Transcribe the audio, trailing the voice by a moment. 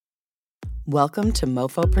Welcome to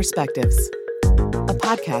MoFo Perspectives, a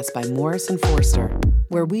podcast by Morris & Forster,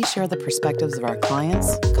 where we share the perspectives of our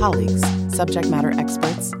clients, colleagues, subject matter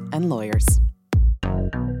experts, and lawyers.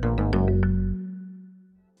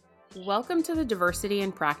 Welcome to the Diversity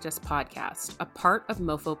in Practice podcast, a part of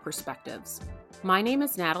MoFo Perspectives. My name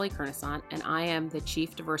is Natalie Kernisant, and I am the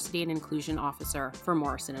Chief Diversity and Inclusion Officer for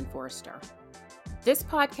Morrison & Forster. This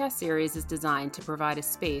podcast series is designed to provide a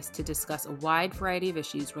space to discuss a wide variety of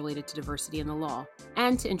issues related to diversity in the law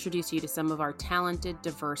and to introduce you to some of our talented,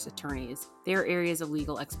 diverse attorneys, their areas of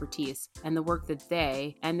legal expertise, and the work that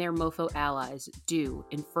they and their MoFo allies do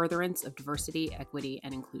in furtherance of diversity, equity,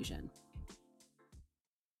 and inclusion.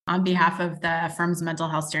 On behalf of the firm's Mental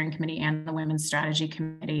Health Steering Committee and the Women's Strategy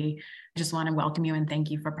Committee, I just want to welcome you and thank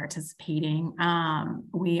you for participating.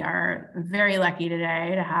 We are very lucky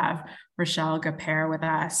today to have Rochelle Gapere with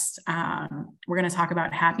us. We're going to talk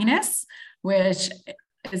about happiness, which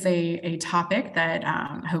is a topic that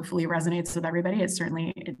hopefully resonates with everybody. It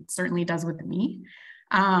certainly does with me.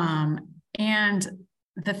 And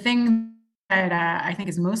the thing that I think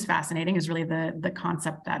is most fascinating is really the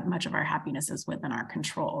concept that much of our happiness is within our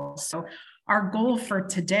control. So our goal for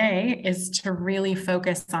today is to really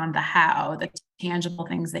focus on the how, the tangible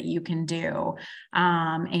things that you can do.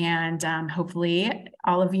 And hopefully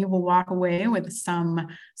all of you will walk away with some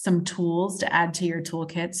tools to add to your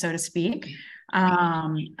toolkit, so to speak,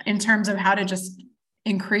 in terms of how to just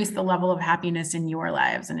increase the level of happiness in your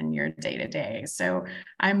lives and in your day-to-day. So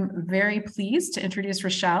I'm very pleased to introduce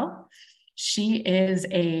Rochelle. She is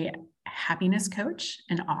a happiness coach,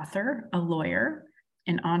 an author, a lawyer,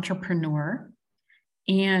 an entrepreneur,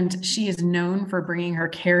 and she is known for bringing her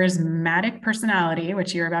charismatic personality,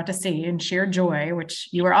 which you're about to see, and sheer joy, which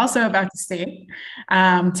you are also about to see,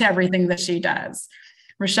 to everything that she does.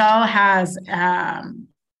 Rochelle has a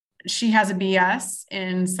BS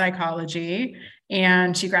in psychology,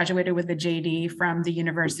 and she graduated with a JD from the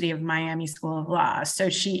University of Miami School of Law. So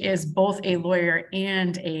she is both a lawyer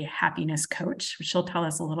and a happiness coach. She'll tell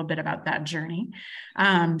us a little bit about that journey.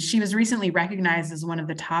 She was recently recognized as one of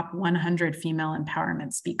the top 100 female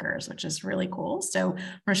empowerment speakers, which is really cool. So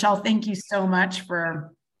Rochelle, thank you so much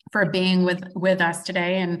for being with us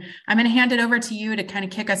today. And I'm going to hand it over to you to kind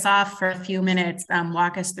of kick us off for a few minutes,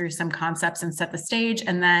 walk us through some concepts and set the stage,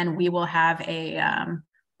 and then we will have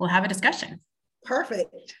a discussion.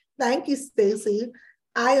 Perfect. Thank you, Stacey.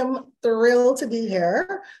 I am thrilled to be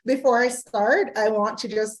here. Before I start, I want to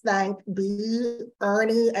just thank Bea,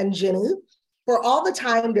 Ernie, and Ginny for all the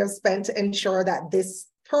time they've spent to ensure that this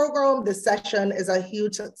program, this session is a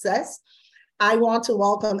huge success. I want to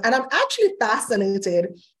welcome, and I'm actually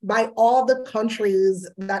fascinated by all the countries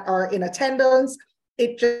that are in attendance.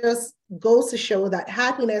 It just goes to show that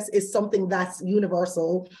happiness is something that's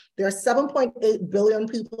universal. There are 7.8 billion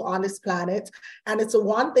people on this planet, and it's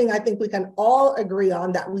one thing I think we can all agree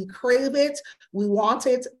on, that we crave it, we want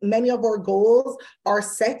it. Many of our goals are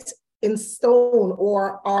set in stone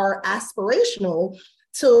or are aspirational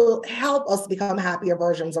to help us become happier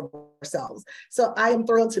versions of ourselves. So I am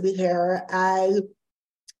thrilled to be here.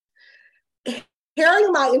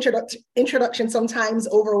 Hearing my introduction sometimes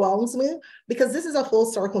overwhelms me because this is a full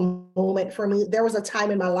circle moment for me. There was a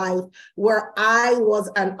time in my life where I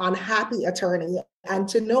was an unhappy attorney, and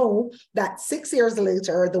to know that 6 years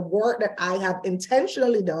later, the work that I have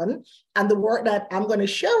intentionally done and the work that I'm going to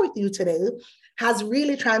share with you today has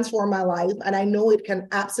really transformed my life. And I know it can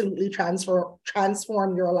absolutely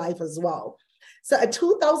transform your life as well. So a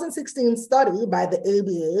 2016 study by the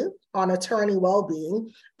ABA on attorney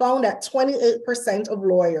well-being found that 28% of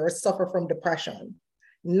lawyers suffer from depression.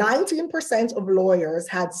 19% of lawyers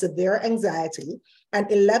had severe anxiety, and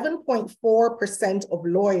 11.4% of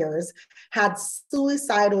lawyers had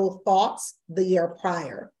suicidal thoughts the year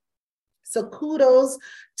prior. So kudos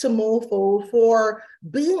to MoFo for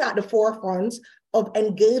being at the forefront of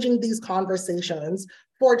engaging these conversations,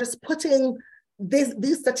 for just putting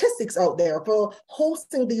these statistics out there, for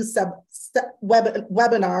hosting these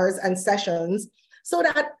webinars and sessions, so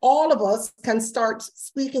that all of us can start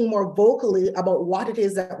speaking more vocally about what it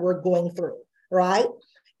is that we're going through, right?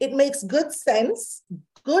 It makes good sense,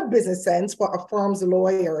 good business sense for a firm's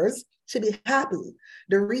lawyers to be happy.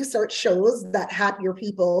 The research shows that happier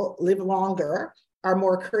people live longer, are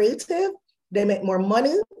more creative, they make more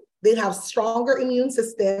money, they have stronger immune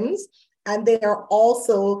systems, and they are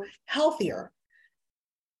also healthier.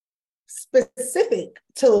 Specific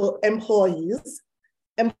to employees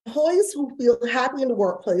who feel happy in the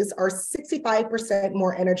workplace are 65%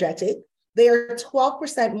 more energetic, they are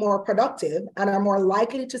 12% more productive, and are more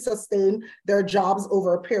likely to sustain their jobs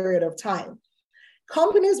over a period of time.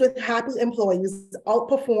 Companies with happy employees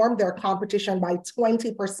outperform their competition by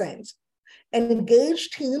 20%. And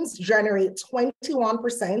engaged teams generate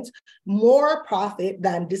 21% more profit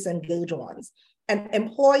than disengaged ones. And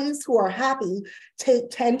employees who are happy take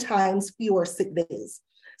 10 times fewer sick days.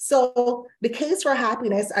 So the case for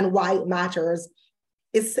happiness and why it matters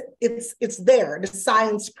is it's there. The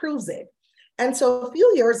science proves it. And so a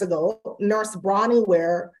few years ago, Nurse Bronnie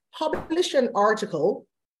Ware published an article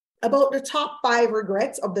about the top 5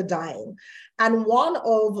 regrets of the dying. And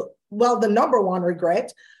the number one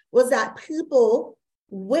regret was that people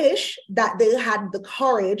wish that they had the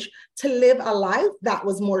courage to live a life that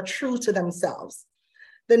was more true to themselves.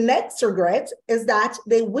 The next regret is that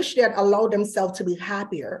they wish they had allowed themselves to be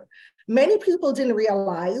happier. Many people didn't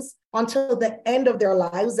realize until the end of their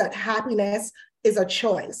lives that happiness is a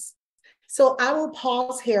choice. So I will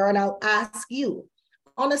pause here and I'll ask you,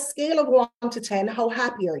 on a scale of 1 to 10, how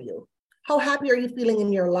happy are you? How happy are you feeling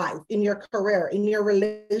in your life, in your career, in your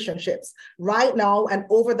relationships right now and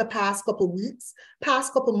over the past couple weeks,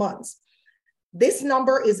 past couple months? This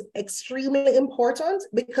number is extremely important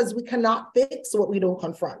because we cannot fix what we don't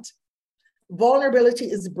confront. Vulnerability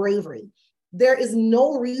is bravery. There is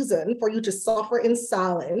no reason for you to suffer in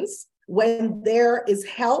silence when there is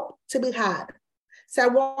help to be had. So I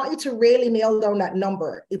want you to really nail down that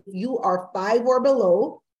number. If you are 5 or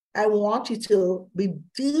below, I want you to be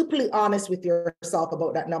deeply honest with yourself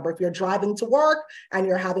about that number. If you're driving to work and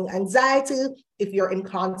you're having anxiety, if you're in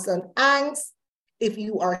constant angst, if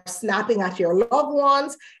you are snapping at your loved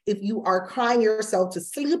ones, if you are crying yourself to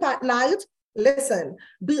sleep at night, listen,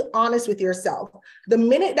 be honest with yourself. The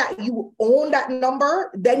minute that you own that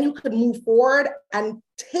number, then you could move forward and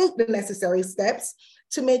take the necessary steps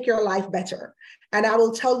to make your life better. And I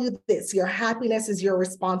will tell you this, your happiness is your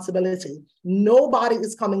responsibility. Nobody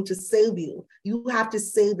is coming to save you. You have to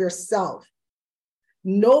save yourself.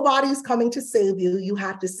 Nobody's coming to save you. You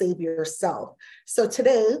have to save yourself. So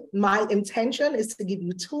today, my intention is to give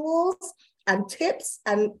you tools and tips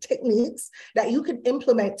and techniques that you can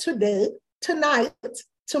implement today, tonight,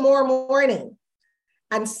 tomorrow morning,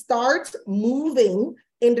 and start moving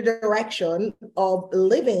in the direction of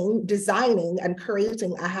living, designing, and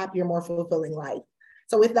creating a happier, more fulfilling life.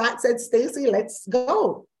 So with that said, Stacey, let's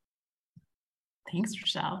go. Thanks,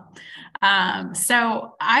 Rochelle.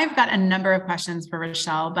 So I've got a number of questions for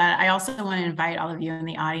Rochelle, but I also want to invite all of you in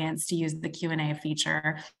the audience to use the Q&A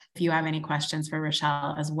feature if you have any questions for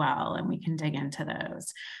Rochelle as well, and we can dig into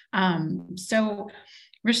those. So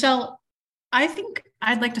Rochelle, I think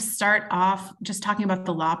I'd like to start off just talking about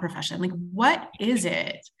the law profession. Like, what is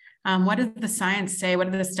it? What does the science say?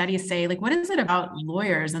 What do the studies say? Like, what is it about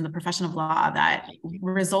lawyers and the profession of law that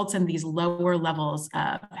results in these lower levels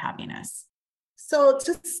of happiness? So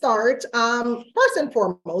to start, first and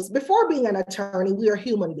foremost, before being an attorney, we are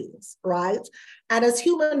human beings, right? And as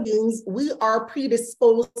human beings, we are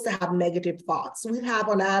predisposed to have negative thoughts. We have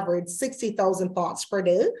on average 60,000 thoughts per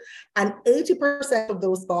day, and 80% of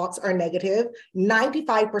those thoughts are negative.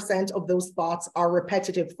 95% of those thoughts are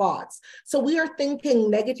repetitive thoughts. So we are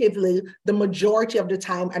thinking negatively the majority of the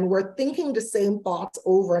time, and we're thinking the same thoughts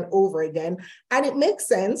over and over again. And it makes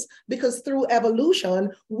sense because through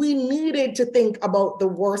evolution, we needed to think about the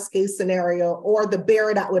worst case scenario or the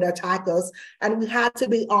bear that would attack us. And we had to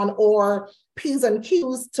be on our P's and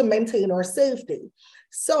Q's to maintain our safety.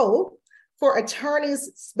 So for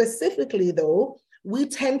attorneys specifically though, we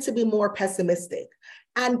tend to be more pessimistic.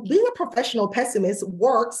 And being a professional pessimist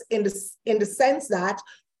works in the sense that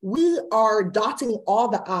we are dotting all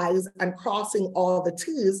the I's and crossing all the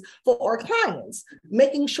T's for our clients,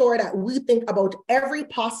 making sure that we think about every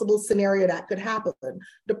possible scenario that could happen.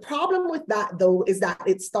 The problem with that, though, is that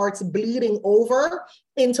it starts bleeding over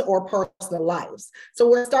into our personal lives. So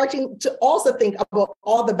we're starting to also think about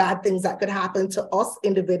all the bad things that could happen to us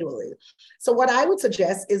individually. So what I would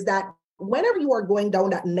suggest is that whenever you are going down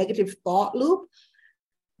that negative thought loop,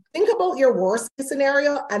 think about your worst case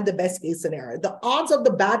scenario and the best case scenario. The odds of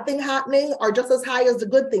the bad thing happening are just as high as the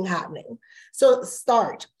good thing happening. So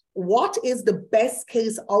start, what is the best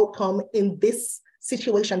case outcome in this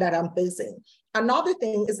situation that I'm facing? Another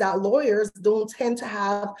thing is that lawyers don't tend to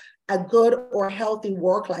have a good or healthy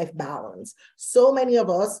work-life balance. So many of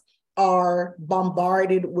us are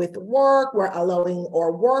bombarded with work. We're allowing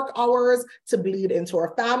our work hours to bleed into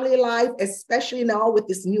our family life, especially now with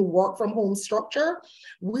this new work from home structure.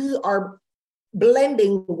 We are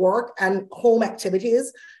blending work and home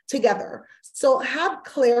activities together. So have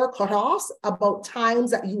clear cutoffs about times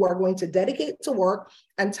that you are going to dedicate to work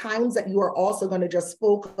and times that you are also going to just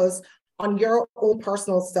focus on your own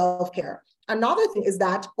personal self-care. Another thing is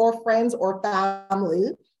that our friends or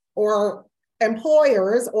family or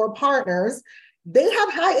employers or partners, they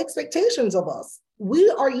have high expectations of us. We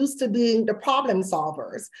are used to being the problem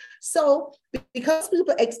solvers. So because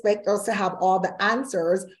people expect us to have all the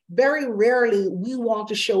answers, very rarely we want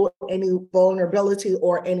to show any vulnerability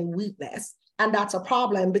or any weakness. And that's a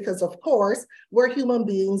problem because, of course, we're human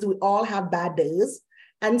beings. We all have bad days.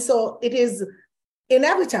 And so it is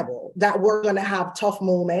inevitable that we're going to have tough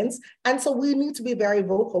moments. And so we need to be very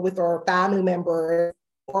vocal with our family members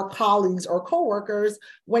or colleagues or coworkers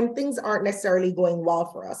when things aren't necessarily going well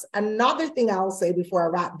for us. Another thing I'll say before I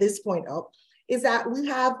wrap this point up is that we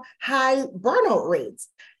have high burnout rates.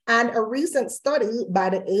 And a recent study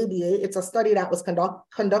by the ABA, it's a study that was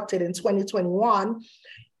conducted in 2021,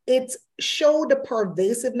 it showed the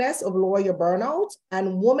pervasiveness of lawyer burnout,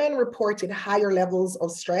 and women reported higher levels of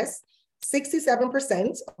stress.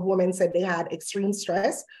 67% of women said they had extreme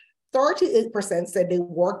stress, 38% said they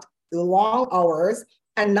worked long hours,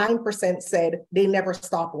 and 9% said they never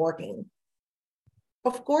stopped working.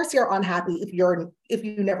 Of course, you're unhappy if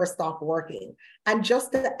you never stop working. And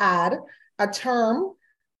just to add a term,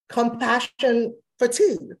 compassion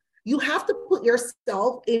fatigue. You have to put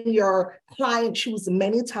yourself in your client's shoes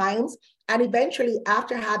many times, and eventually,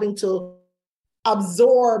 after having to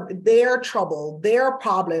absorb their trouble, their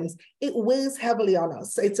problems, it weighs heavily on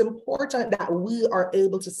us. So it's important that we are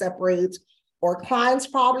able to separate our clients'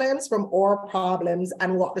 problems from our problems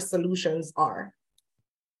and what the solutions are.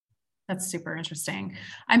 That's super interesting.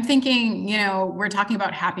 I'm thinking, we're talking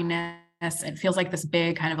about happiness. It feels like this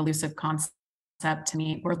big kind of elusive concept to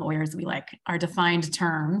me. We're lawyers, we like our defined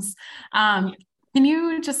terms. Can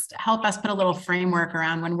you just help us put a little framework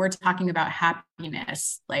around when we're talking about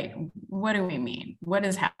happiness? Like, what do we mean? What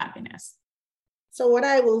is happiness? So what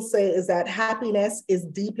I will say is that happiness is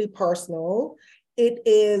deeply personal. It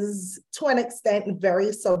is, to an extent,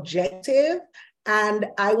 very subjective. And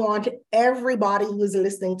I want everybody who's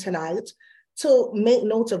listening tonight to make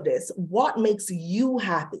note of this. What makes you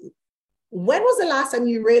happy? When was the last time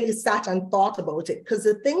you really sat and thought about it? Because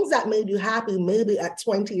the things that made you happy maybe at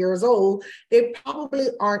 20 years old, they probably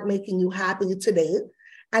aren't making you happy today.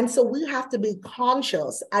 And so we have to be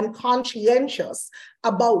conscious and conscientious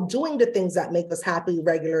about doing the things that make us happy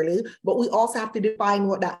regularly, but we also have to define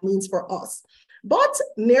what that means for us. But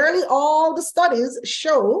nearly all the studies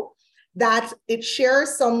show that it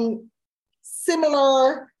shares some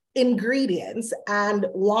similar ingredients, and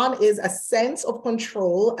one is a sense of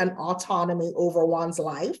control and autonomy over one's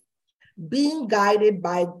life, being guided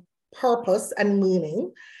by purpose and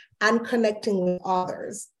meaning, and connecting with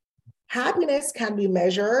others. Happiness can be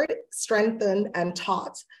measured, strengthened, and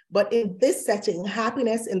taught, but in this setting,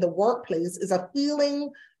 happiness in the workplace is a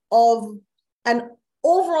feeling of an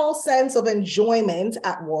overall sense of enjoyment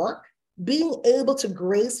at work, being able to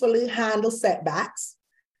gracefully handle setbacks,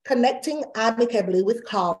 connecting amicably with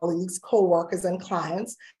colleagues, coworkers, and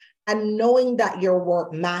clients, and knowing that your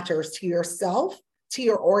work matters to yourself, to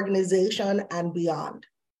your organization, and beyond.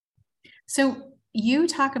 So you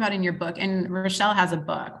talk about in your book, and Rochelle has a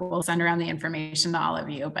book, we'll send around the information to all of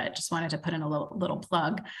you, but just wanted to put in a little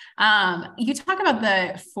plug. You talk about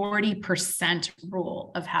the 40%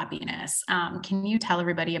 rule of happiness. Can you tell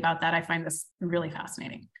everybody about that? I find this really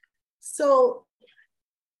fascinating. So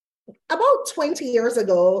about 20 years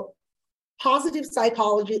ago, positive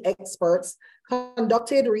psychology experts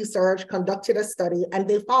conducted research, conducted a study, and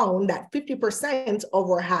they found that 50% of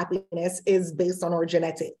our happiness is based on our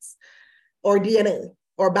genetics, or DNA,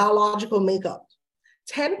 or biological makeup.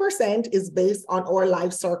 10% is based on our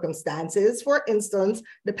life circumstances. For instance,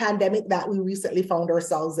 the pandemic that we recently found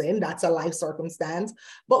ourselves in, that's a life circumstance.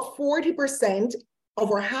 But 40%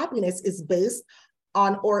 of our happiness is based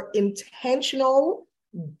on our intentional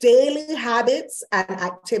daily habits and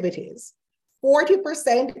activities.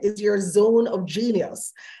 40% is your zone of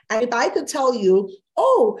genius. And if I could tell you,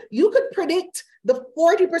 oh, you could predict the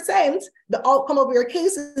 40%, the outcome of your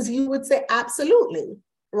cases, you would say absolutely,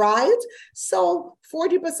 right? So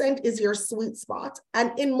 40% is your sweet spot.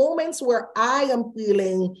 And in moments where I am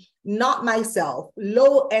feeling not myself,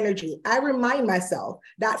 low energy, I remind myself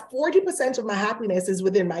that 40% of my happiness is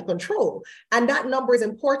within my control. And that number is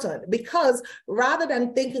important because rather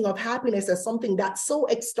than thinking of happiness as something that's so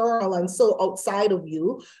external and so outside of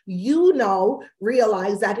you, you now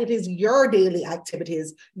realize that it is your daily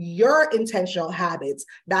activities, your intentional habits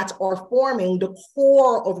that are forming the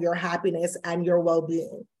core of your happiness and your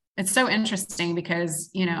well-being. It's so interesting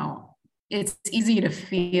because, it's easy to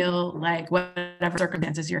feel like whatever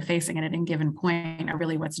circumstances you're facing at any given point are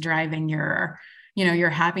really what's driving your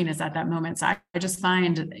happiness at that moment. So I just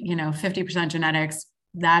find, 50% genetics,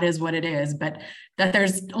 that is what it is, but that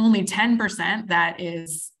there's only 10% that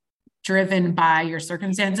is driven by your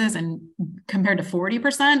circumstances, and compared to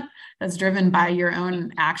 40% that's driven by your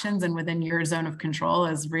own actions and within your zone of control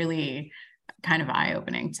is really kind of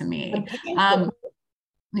eye-opening to me.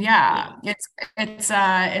 Yeah,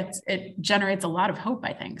 it generates a lot of hope,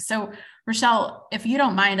 I think. So Rochelle, if you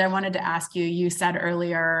don't mind, I wanted to ask you, you said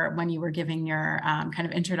earlier when you were giving your kind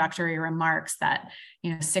of introductory remarks that,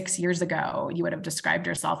 6 years ago, you would have described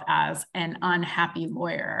yourself as an unhappy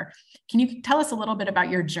lawyer. Can you tell us a little bit about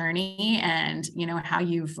your journey and, how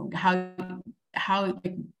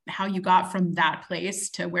you got from that place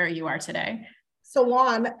to where you are today? So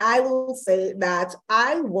one, I will say that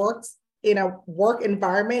I worked in a work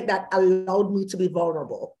environment that allowed me to be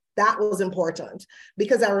vulnerable. That was important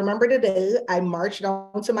because I remember the day I marched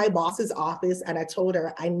down to my boss's office and I told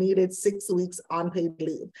her I needed 6 weeks unpaid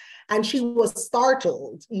leave. And she was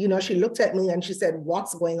startled. She looked at me and she said,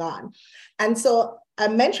 "What's going on?" And so I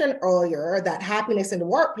mentioned earlier that happiness in the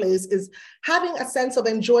workplace is having a sense of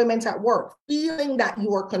enjoyment at work, feeling that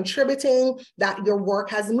you are contributing, that your work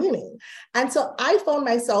has meaning. And so I found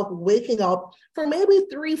myself waking up for maybe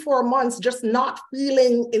 3-4 months, just not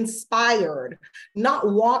feeling inspired,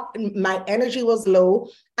 my energy was low,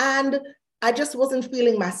 and I just wasn't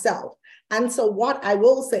feeling myself. And so what I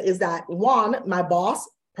will say is that one, my boss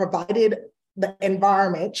provided the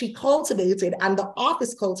environment, she cultivated, and the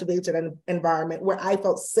office cultivated an environment where I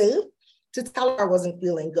felt safe to tell her I wasn't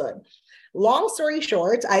feeling good. Long story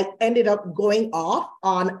short, I ended up going off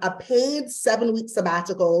on a paid 7-week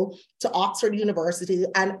sabbatical to Oxford University.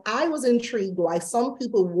 And I was intrigued why some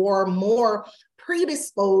people were more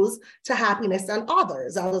predisposed to happiness than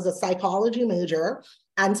others. I was a psychology major.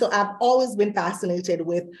 And so I've always been fascinated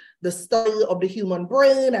with the study of the human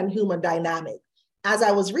brain and human dynamic. As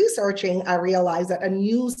I was researching, I realized that a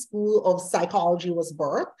new school of psychology was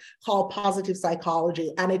birthed called positive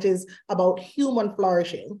psychology, and it is about human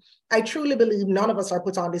flourishing. I truly believe none of us are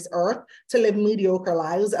put on this earth to live mediocre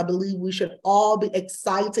lives. I believe we should all be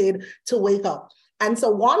excited to wake up. And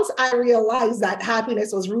so once I realized that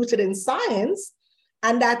happiness was rooted in science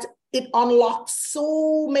and that it unlocked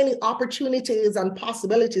so many opportunities and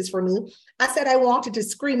possibilities for me, I said I wanted to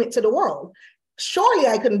scream it to the world. Surely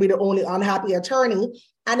I couldn't be the only unhappy attorney.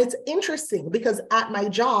 And it's interesting because at my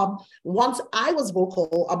job, once I was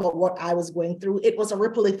vocal about what I was going through, it was a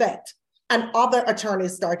ripple effect. And other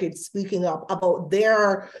attorneys started speaking up about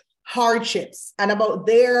their hardships and about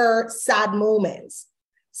their sad moments.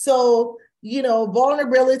 So,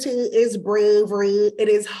 vulnerability is bravery. It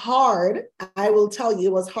is hard. I will tell you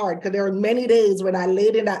it was hard because there were many days when I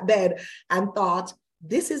laid in that bed and thought,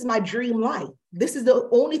 this is my dream life. This is the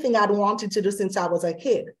only thing I'd wanted to do since I was a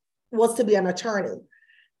kid, was to be an attorney.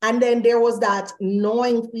 And then there was that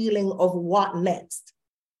gnawing feeling of what next.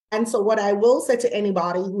 And so what I will say to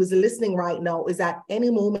anybody who is listening right now is that any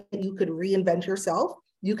moment you could reinvent yourself,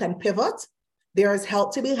 you can pivot. There is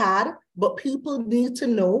help to be had, but people need to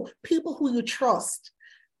know, people who you trust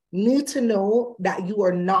need to know that you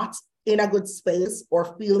are not in a good space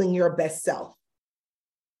or feeling your best self.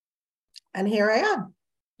 And here I am.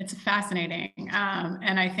 It's fascinating.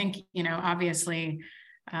 And I think, obviously,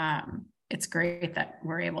 it's great that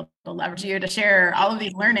we're able to leverage you to share all of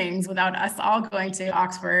these learnings without us all going to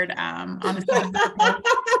Oxford on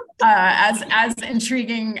the as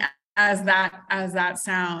intriguing as that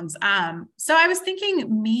sounds. So I was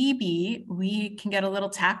thinking maybe we can get a little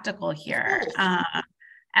tactical here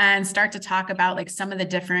and start to talk about like some of the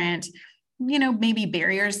different maybe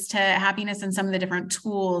barriers to happiness and some of the different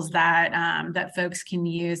tools that folks can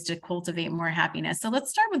use to cultivate more happiness. So let's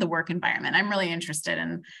start with the work environment. I'm really interested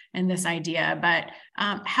in this idea, but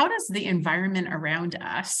how does the environment around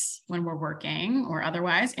us when we're working or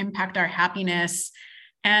otherwise impact our happiness,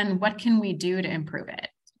 and what can we do to improve it?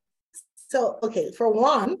 So, okay, for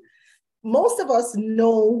one, most of us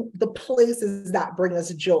know the places that bring us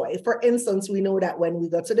joy. For instance, we know that when we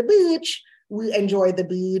go to the beach, we enjoy the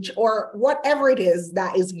beach, or whatever it is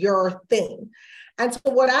that is your thing. And so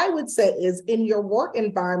what I would say is, in your work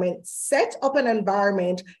environment, set up an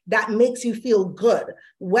environment that makes you feel good.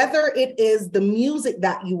 Whether it is the music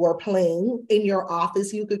that you are playing in your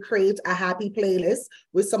office, you could create a happy playlist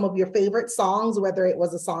with some of your favorite songs, whether it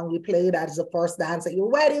was a song you played as the first dance at your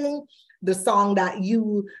wedding, the song that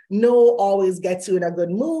always gets you in a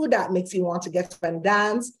good mood, that makes you want to get up and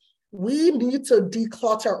dance. We need to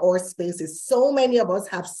declutter our spaces. So many of us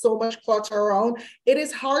have so much clutter around. It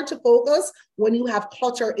is hard to focus when you have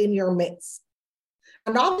clutter in your midst.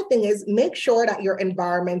 Another thing is, make sure that your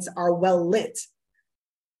environments are well lit.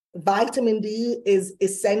 Vitamin D is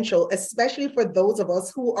essential, especially for those of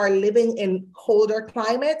us who are living in colder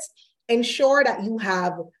climates. Ensure that you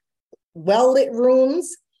have well lit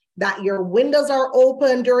rooms, that your windows are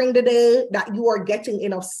open during the day, that you are getting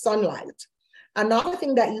enough sunlight. Another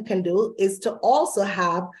thing that you can do is to also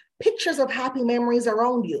have pictures of happy memories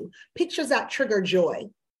around you, pictures that trigger joy.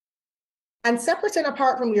 And separate and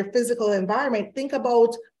apart from your physical environment, think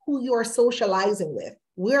about who you are socializing with.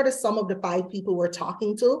 Where are the sum of the 5 people we're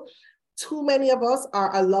talking to? Too many of us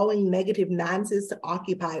are allowing negative Nancy's to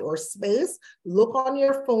occupy our space. Look on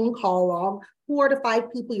your phone call log. Who are the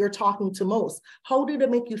 5 people you're talking to most? How do they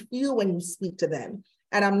make you feel when you speak to them?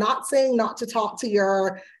 And I'm not saying not to talk to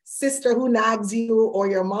your sister who nags you or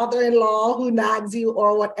your mother-in-law who nags you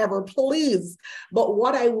or whatever, please. But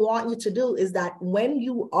what I want you to do is that when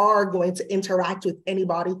you are going to interact with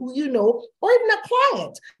anybody who you know, or even a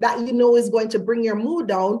client that you know is going to bring your mood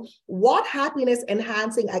down, what happiness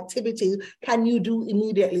enhancing activity can you do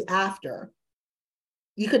immediately after?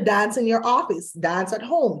 You could dance in your office, dance at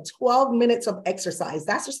home. 12 minutes of exercise,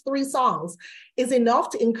 that's just 3 songs, is enough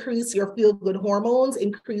to increase your feel-good hormones,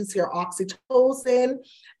 increase your oxytocin,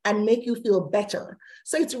 and make you feel better.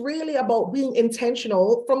 So it's really about being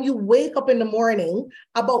intentional from you wake up in the morning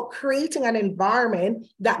about creating an environment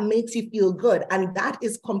that makes you feel good. And that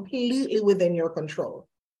is completely within your control.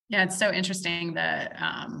 Yeah, it's so interesting that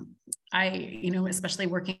especially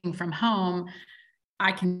working from home,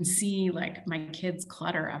 I can see like my kids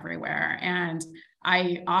clutter everywhere. And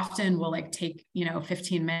I often will like take,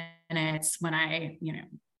 15 minutes when I,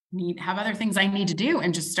 have other things I need to do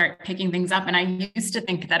and just start picking things up. And I used to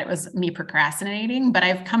think that it was me procrastinating, but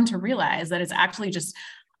I've come to realize that it's actually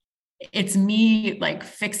it's me like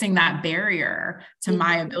fixing that barrier to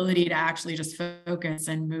my ability to actually just focus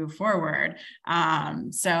and move forward.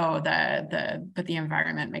 So the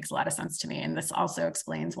environment makes a lot of sense to me. And this also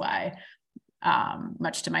explains why,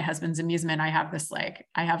 much to my husband's amusement, I have these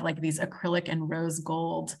acrylic and rose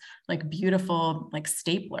gold, like beautiful, like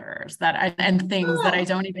staplers and things that I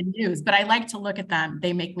don't even use, but I like to look at them.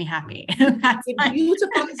 They make me happy. It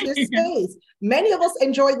beautifies your space. Many of us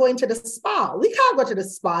enjoy going to the spa. We can't go to the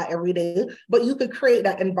spa every day, but you could create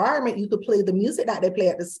that environment. You could play the music that they play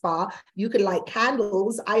at the spa. You could light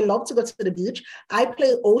candles. I love to go to the beach. I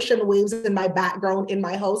play ocean waves in my background in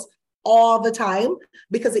my house all the time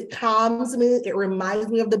because it calms me. It reminds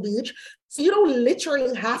me of the beach. So you don't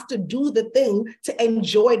literally have to do the thing to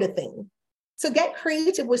enjoy the thing. So get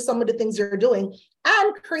creative with some of the things you're doing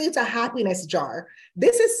and create a happiness jar.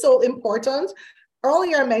 This is so important.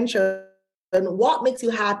 Earlier I mentioned what makes you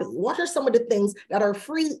happy. What are some of the things that are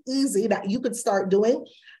free, easy that you could start doing?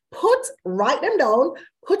 Write them down,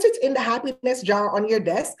 put it in the happiness jar on your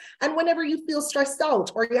desk. And whenever you feel stressed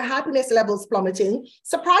out or your happiness levels plummeting,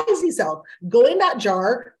 surprise yourself. Go in that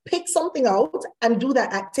jar, pick something out and do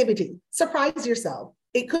that activity. Surprise yourself.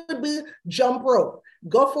 It could be jump rope,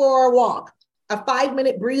 go for a walk, a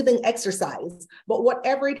 5-minute breathing exercise, but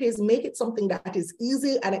whatever it is, make it something that is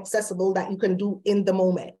easy and accessible that you can do in the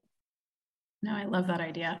moment. No, I love that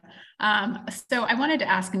idea. So I wanted to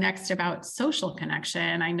ask next about social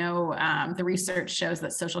connection. I know the research shows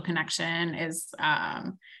that social connection is,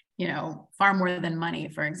 far more than money,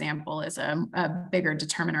 for example, is a bigger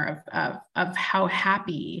determiner of how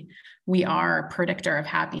happy we are, predictor of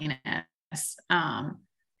happiness.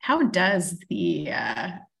 How does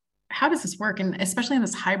this work? And especially in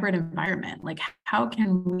this hybrid environment, like how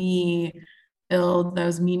can we build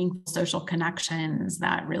those meaningful social connections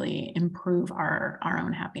that really improve our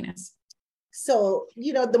own happiness? So,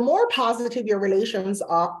 the more positive your relationships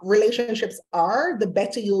are, the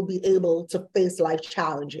better you'll be able to face life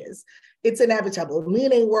challenges. It's inevitable,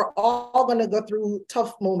 meaning we're all going to go through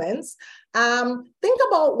tough moments. Think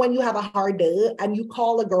about when you have a hard day and you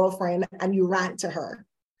call a girlfriend and you rant to her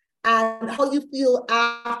and how you feel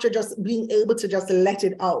after just being able to just let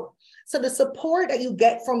it out. So the support that you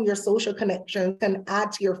get from your social connection can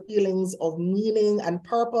add to your feelings of meaning and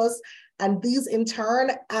purpose. And these in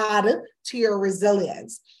turn add to your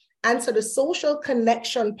resilience. And so the social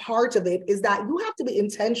connection part of it is that you have to be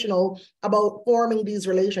intentional about forming these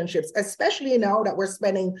relationships, especially now that we're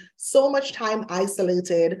spending so much time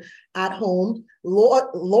isolated at home.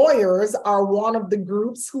 Lawyers are one of the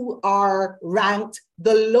groups who are ranked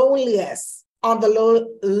the loneliest on the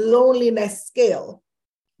loneliness scale,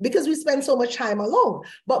 because we spend so much time alone.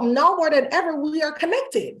 But now more than ever, we are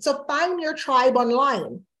connected. So find your tribe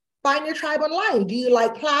online. Do you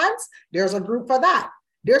like plants? There's a group for that.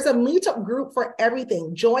 There's a meetup group for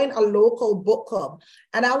everything. Join a local book club.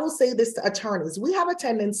 And I will say this to attorneys. We have a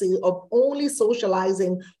tendency of only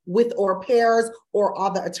socializing with our peers or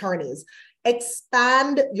other attorneys.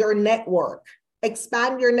 Expand your network.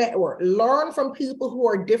 Learn from people who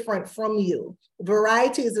are different from you.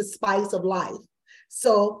 Variety is the spice of life.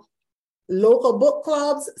 So local book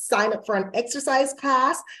clubs, sign up for an exercise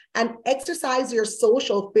class, and exercise your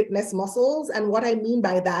social fitness muscles. And what I mean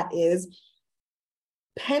by that is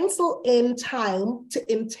pencil in time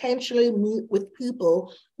to intentionally meet with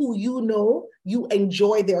people who you know you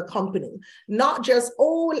enjoy their company. Not just,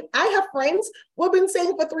 oh, I have friends we've been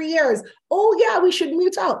saying for 3 years, oh yeah, we should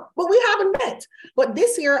meet up, but we haven't met. But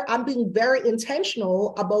this year, I'm being very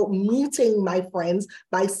intentional about meeting my friends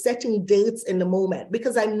by setting dates in the moment,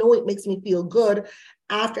 because I know it makes me feel good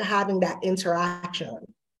after having that interaction.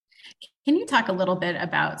 Can you talk a little bit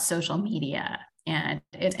about social media and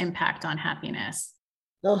its impact on happiness?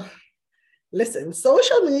 Oh, listen,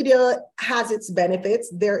 social media has its benefits.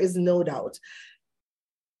 There is no doubt.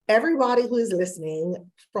 Everybody who is listening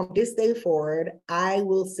from this day forward, I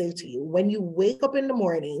will say to you, when you wake up in the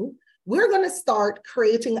morning, we're going to start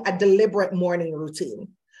creating a deliberate morning routine.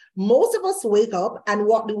 Most of us wake up and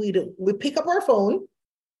what do? We pick up our phone,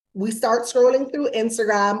 we start scrolling through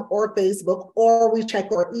Instagram or Facebook, or we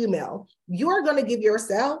check our email. You're going to give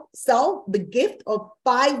yourself the gift of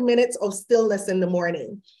 5 minutes of stillness in the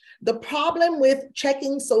morning. The problem with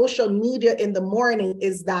checking social media in the morning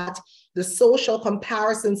is that the social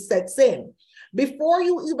comparison sets in. Before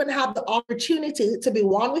you even have the opportunity to be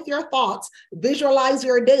one with your thoughts, visualize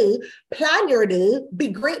your day, plan your day, be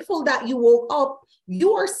grateful that you woke up,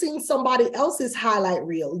 you are seeing somebody else's highlight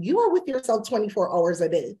reel. You are with yourself 24 hours a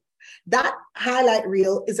day. That highlight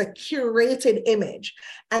reel is a curated image.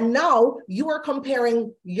 And now you are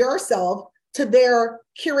comparing yourself to their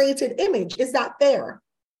curated image. Is that fair?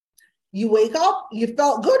 You wake up, you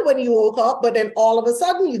felt good when you woke up, but then all of a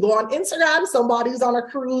sudden you go on Instagram, somebody's on a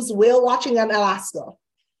cruise, whale watching in Alaska.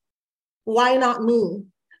 Why not me?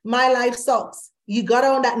 My life sucks. You got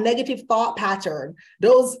on that negative thought pattern.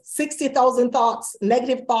 Those 60,000 thoughts,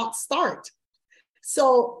 negative thoughts start.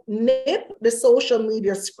 So nip the social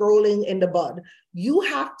media scrolling in the bud. You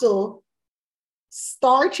have to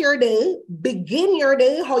start your day, begin your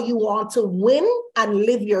day how you want to win and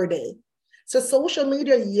live your day. So social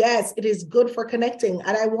media, yes, it is good for connecting.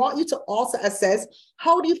 And I want you to also assess,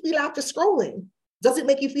 how do you feel after scrolling? Does it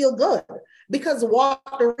make you feel good? Because what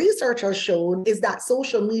the research has shown is that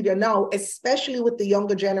social media now, especially with the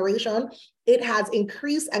younger generation, it has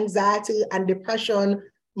increased anxiety and depression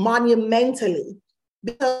monumentally.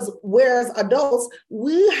 Because whereas adults,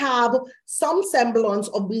 we have some semblance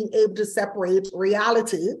of being able to separate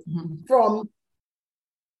reality from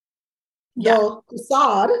the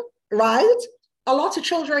facade, right? A lot of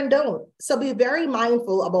children don't. So be very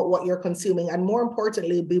mindful about what you're consuming. And more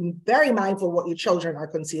importantly, be very mindful what your children are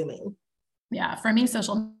consuming. Yeah, for me,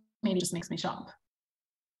 social media just makes me shop.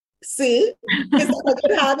 See, is that a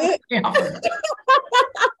good habit? Yeah.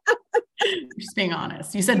 Just being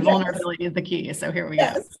honest. You said vulnerability is the key. So here we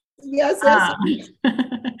go. Yes.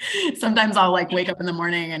 Sometimes I'll wake up in the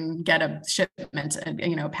morning and get a shipment,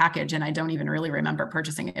 package, and I don't even really remember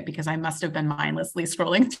purchasing it because I must have been mindlessly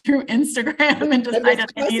scrolling through Instagram and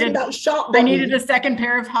decided I needed a second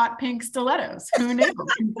pair of hot pink stilettos. Who knew?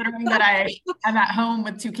 Considering that I am at home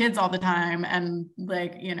with 2 kids all the time, and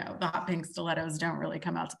the hot pink stilettos don't really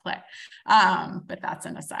come out to play. But that's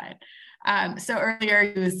an aside. So earlier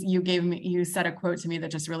you said a quote to me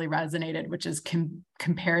that just really resonated, which is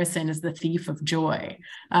comparison is the thief of joy.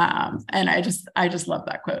 And I just love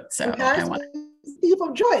that quote. So thief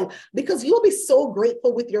of joy, because you'll be so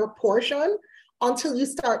grateful with your portion until you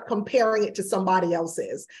start comparing it to somebody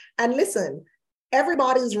else's. And listen,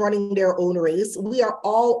 everybody's running their own race. We are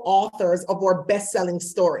all authors of our best-selling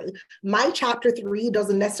story. My chapter 3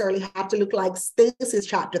 doesn't necessarily have to look like Stacey's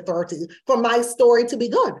chapter 30 for my story to be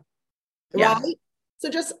good. Yeah. Right? So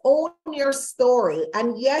just own your story.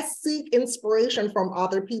 And yes, seek inspiration from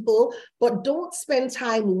other people, but don't spend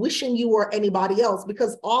time wishing you were anybody else,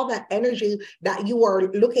 because all that energy that you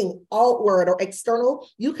are looking outward or external,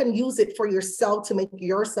 you can use it for yourself to make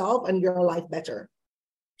yourself and your life better.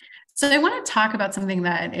 So I want to talk about something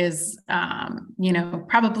that is,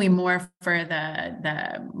 probably more for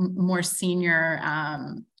the more senior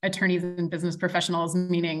attorneys and business professionals,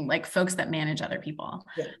 meaning folks that manage other people.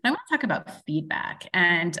 Yeah. And I want to talk about feedback.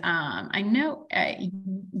 And I know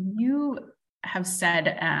you have said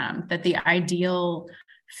that the ideal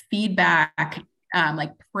feedback,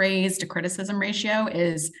 praise to criticism ratio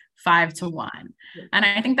is 5-1. And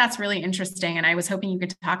I think that's really interesting. And I was hoping you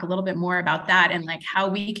could talk a little bit more about that and how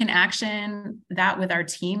we can action that with our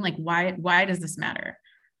team. Why does this matter?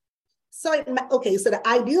 So the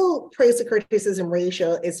ideal praise to criticism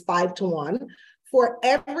ratio is 5-1. For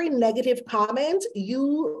every negative comment,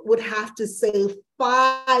 you would have to say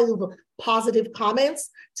 5 positive comments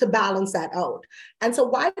to balance that out. And so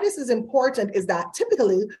why this is important is that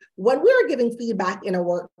typically when we're giving feedback in a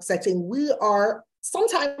work setting, we are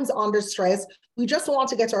sometimes under stress. We just want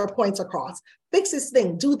to get our points across. Fix this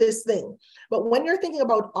thing, do this thing. But when you're thinking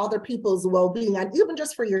about other people's well-being, and even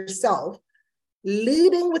just for yourself,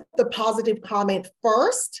 leading with the positive comment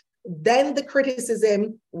first, then the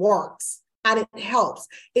criticism works. And it helps.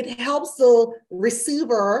 It helps the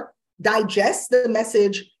receiver digest the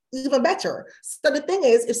message even better. So the thing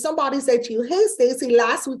is, if somebody said to you, hey, Stacey,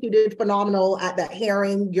 last week you did phenomenal at that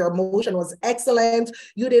hearing. Your motion was excellent.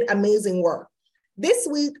 You did amazing work. This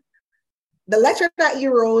week, the letter that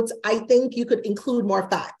you wrote, I think you could include more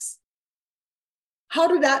facts. How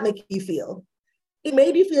did that make you feel? It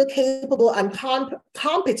made you feel capable and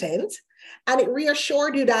competent, and it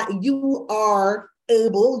reassured you that you are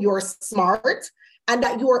able, you're smart, and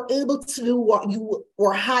that you are able to do what you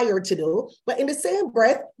were hired to do. But in the same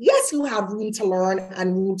breath, yes, you have room to learn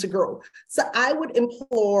and room to grow. So I would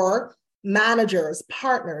implore managers,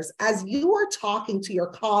 partners, as you are talking to your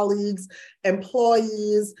colleagues,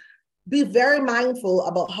 employees, be very mindful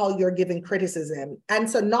about how you're giving criticism. And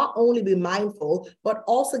so not only be mindful, but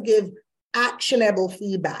also give actionable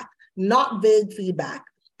feedback, not vague feedback.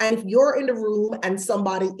 And if you're in the room and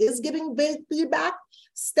somebody is giving vague feedback,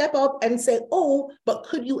 step up and say, oh, but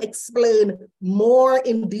could you explain more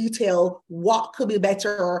in detail what could be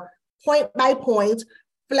better, point by point,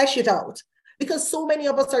 flesh it out? Because so many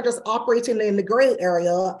of us are just operating in the gray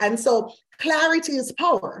area. And so clarity is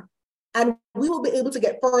power. And we will be able to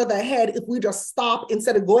get further ahead if we just stop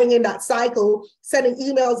instead of going in that cycle, sending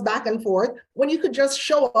emails back and forth, when you could just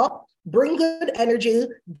show up, bring good energy,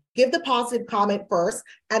 give the positive comment first,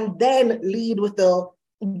 and then lead with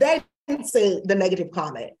then say the negative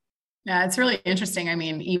comment. Yeah, it's really interesting. I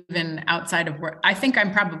mean, even outside of work, I think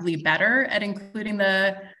I'm probably better at including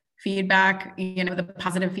the feedback, the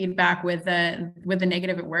positive feedback with the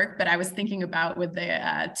negative at work. But I was thinking about with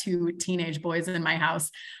the 2 teenage boys in my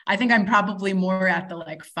house, I think I'm probably more at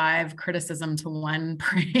the 5 criticism to 1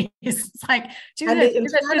 praise. It's like, do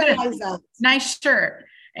this, nice shirt.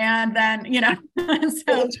 And then,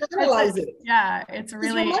 so internalize it. Yeah, it's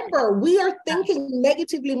really. Remember, we are thinking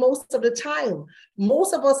negatively most of the time.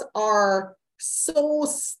 Most of us are so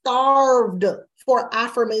starved for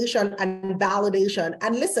affirmation and validation.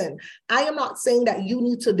 And listen, I am not saying that you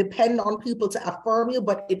need to depend on people to affirm you,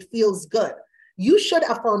 but it feels good. You should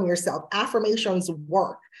affirm yourself. Affirmations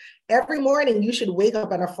work. Every morning, you should wake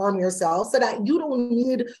up and affirm yourself so that you don't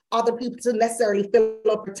need other people to necessarily fill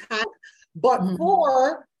up your tank. But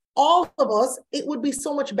for all of us, it would be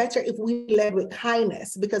so much better if we led with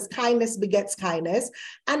kindness, because kindness begets kindness.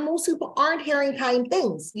 And most people aren't hearing kind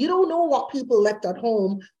things. You don't know what people left at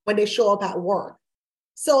home when they show up at work.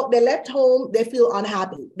 So they left home, they feel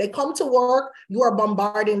unhappy. They come to work, you are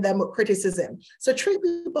bombarding them with criticism. So treat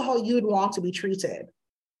people how you'd want to be treated.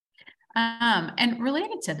 And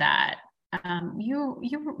related to that, you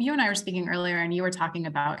and I were speaking earlier, and you were talking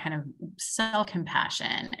about kind of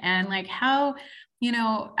self-compassion and how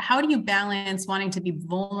do you balance wanting to be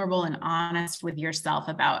vulnerable and honest with yourself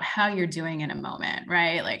about how you're doing in a moment,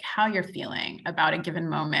 right? How you're feeling about a given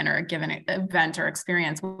moment or a given event or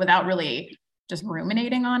experience without really just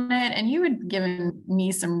ruminating on it. And you had given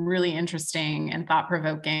me some really interesting and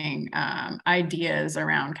thought-provoking ideas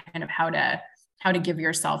around kind of how to give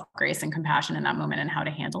yourself grace and compassion in that moment and how to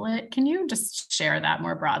handle it. Can you just share that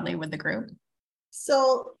more broadly with the group?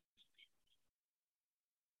 So,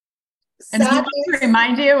 and do you want me to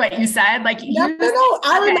remind you what you said? No,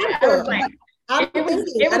 I remember.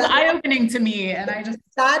 It was eye-opening to me, and I just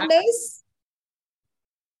sadness,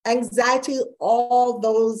 anxiety, all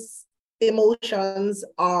those emotions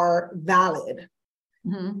are valid.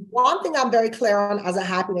 One thing I'm very clear on as a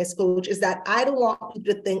happiness coach is that I don't want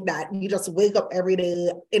people to think that you just wake up every day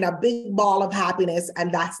in a big ball of happiness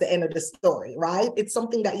and that's the end of the story, right? It's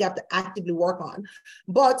something that you have to actively work on.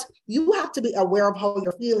 But you have to be aware of how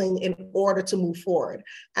you're feeling in order to move forward.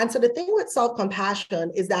 And so the thing with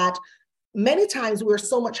self-compassion is that many times we're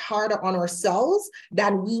so much harder on ourselves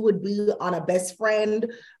than we would be on a best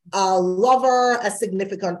friend, a lover, a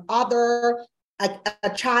significant other, a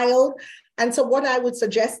child. And so what I would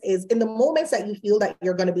suggest is in the moments that you feel that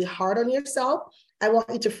you're going to be hard on yourself, I want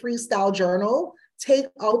you to freestyle journal, take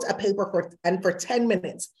out a paper for 10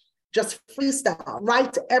 minutes, just freestyle,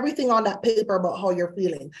 write everything on that paper about how you're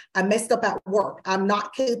feeling. I messed up at work. I'm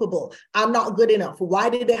not capable. I'm not good enough. Why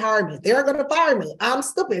did they hire me? They're going to fire me. I'm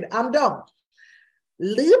stupid. I'm dumb.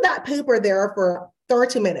 Leave that paper there for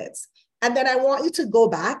 30 minutes. And then I want you to go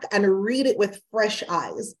back and read it with fresh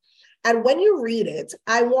eyes. And when you read it,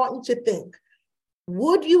 I want you to think,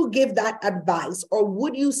 would you give that advice, or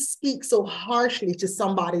would you speak so harshly to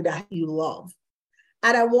somebody that you love?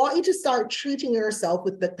 And I want you to start treating yourself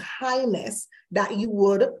with the kindness that you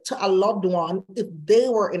would to a loved one if they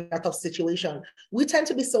were in a tough situation. We tend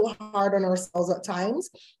to be so hard on ourselves at times,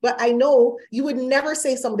 but I know you would never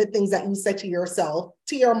say some of the things that you said to yourself,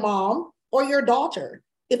 to your mom or your daughter.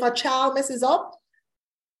 If a child messes up,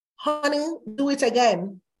 honey, do it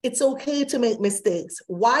again. It's okay to make mistakes.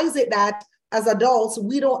 Why is it that as adults,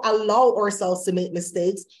 we don't allow ourselves to make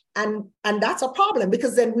mistakes? And that's a problem,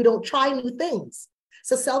 because then we don't try new things.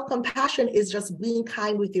 So self-compassion is just being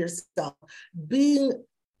kind with yourself, being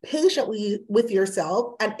patient with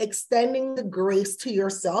yourself, and extending the grace to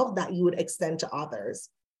yourself that you would extend to others.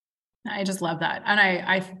 I just love that. And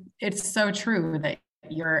I it's so true that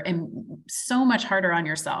you're so much harder on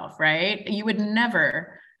yourself, right? You would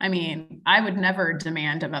never, I would never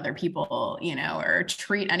demand of other people, or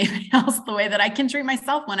treat anybody else the way that I can treat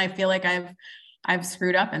myself when I feel like I've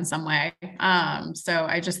screwed up in some way. So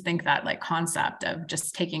I just think that concept of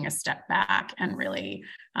just taking a step back and really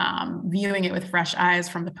viewing it with fresh eyes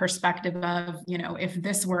from the perspective of, if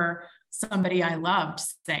this were somebody I loved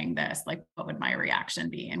saying this, what would my reaction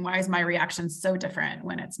be? And why is my reaction so different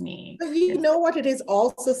when it's me? But you know what it is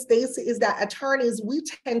also, Stacey, is that attorneys, we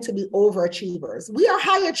tend to be overachievers. We are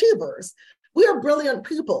high achievers. We are brilliant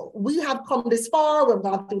people. We have come this far. We've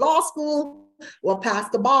gone to law school. We'll pass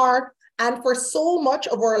the bar. And for so much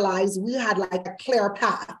of our lives, we had a clear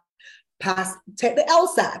path. Take the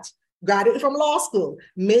LSAT, graduate from law school,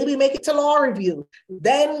 maybe make it to law review,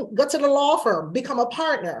 then go to the law firm, become a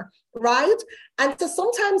partner, right? And so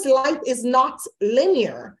sometimes life is not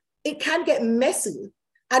linear. It can get messy,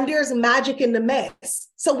 and there's magic in the mess.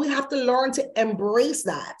 So we have to learn to embrace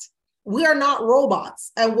that. We are not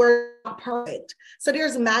robots, and we're not perfect. So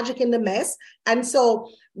there's magic in the mess. And so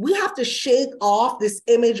we have to shake off this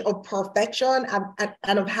image of perfection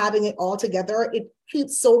and of having it all together. It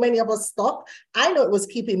keeps so many of us stuck. I know it was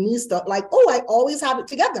keeping me stuck. I always have it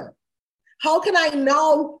together. How can I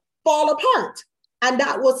now fall apart? And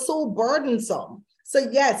that was so burdensome. So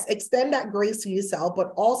yes, extend that grace to yourself,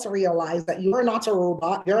 but also realize that you're not a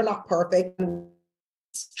robot. You're not perfect. And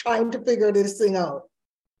trying to figure this thing out.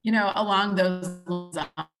 Along those lines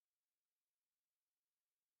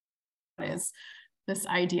is this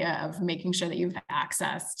idea of making sure that you have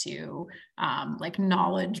access to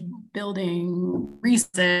knowledge building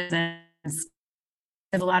resources. And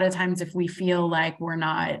a lot of times if we feel like we're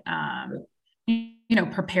not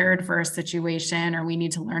prepared for a situation, or we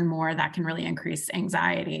need to learn more, that can really increase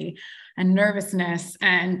anxiety and nervousness.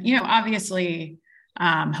 And obviously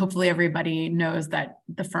hopefully everybody knows that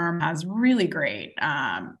the firm has really great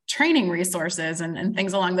training resources and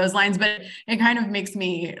things along those lines, but it kind of makes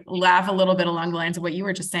me laugh a little bit along the lines of what you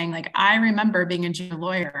were just saying. I remember being a junior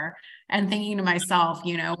lawyer and thinking to myself,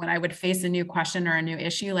 when I would face a new question or a new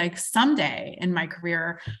issue, someday in my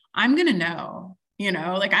career, I'm going to know,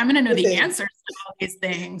 I'm going to know the answers to all these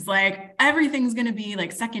things. Everything's going to be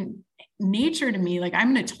second nature to me.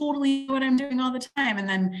 I'm going to totally know what I'm doing all the time. And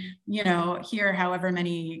then, here, however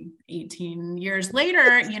many 18 years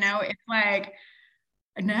later, it's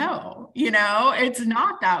no, it's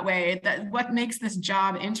not that way. That what makes this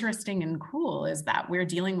job interesting and cool is that we're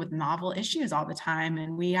dealing with novel issues all the time,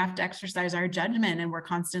 and we have to exercise our judgment, and we're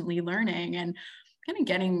constantly learning, and kind of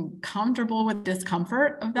getting comfortable with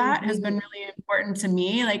discomfort of that has been really important to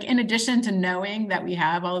me. In addition to knowing that we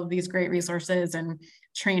have all of these great resources and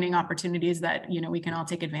training opportunities that, we can all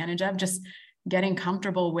take advantage of, just getting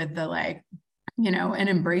comfortable with the and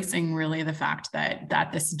embracing really the fact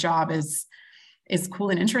that this job is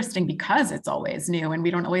cool and interesting because it's always new, and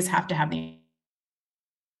we don't always have to have the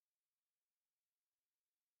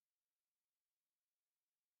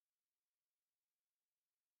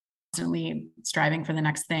constantly striving for the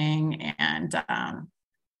next thing, and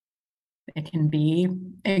it can be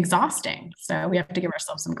exhausting. So we have to give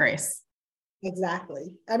ourselves some grace.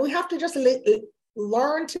 Exactly. And we have to just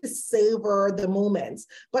learn to savor the moments.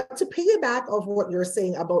 But to piggyback off what you're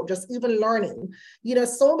saying about just even learning,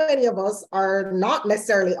 so many of us are not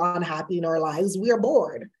necessarily unhappy in our lives. We are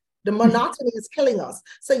bored. The monotony is killing us.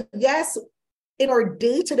 So yes, in our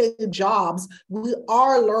day-to-day jobs, we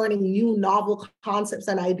are learning new novel concepts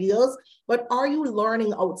and ideas, but are you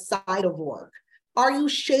learning outside of work? Are you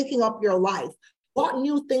shaking up your life? What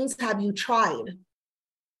new things have you tried?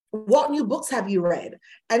 What new books have you read?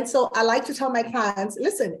 And so I like to tell my clients,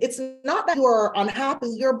 listen, it's not that you're unhappy,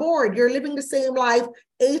 you're bored, you're living the same life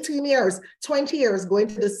 18 years, 20 years, going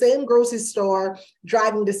to the same grocery store,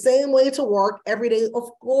 driving the same way to work every day.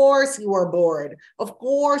 Of course you are bored. Of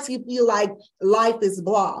course you feel like life is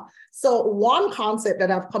blah. So one concept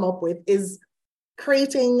that I've come up with is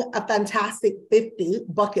creating a fantastic 50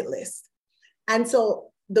 bucket list. And so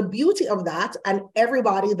the beauty of that, and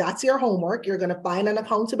everybody, that's your homework. You're going to find an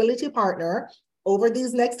accountability partner over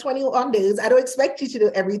these next 21 days. I don't expect you to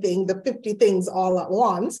do everything, the 50 things all at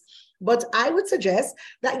once, but I would suggest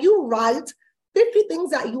that you write 50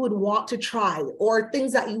 things that you would want to try or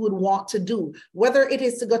things that you would want to do, whether it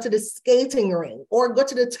is to go to the skating rink or go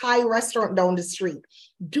to the Thai restaurant down the street.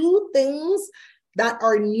 Do things that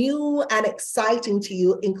are new and exciting to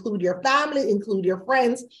you, include your family, include your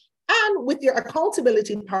friends. And with your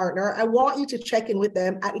accountability partner, I want you to check in with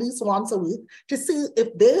them at least once a week to see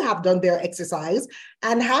if they have done their exercise.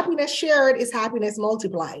 And happiness shared is happiness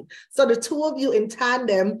multiplied. So the two of you in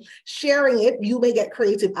tandem sharing it, you may get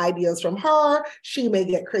creative ideas from her. She may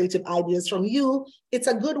get creative ideas from you. It's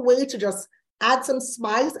a good way to just add some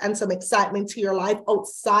spice and some excitement to your life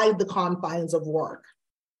outside the confines of work.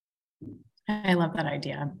 I love that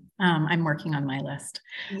idea. I'm working on my list.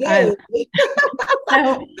 Yay.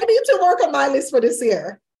 I need to work on my list for this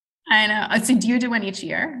year. I know. So do you do one each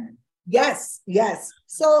year? Yes.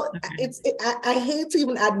 So okay. I hate to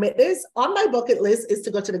even admit this. On my bucket list is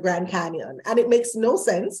to go to the Grand Canyon, and it makes no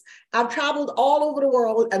sense. I've traveled all over the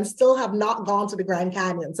world and still have not gone to the Grand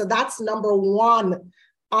Canyon. So that's number one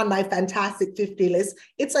on my fantastic 50 list.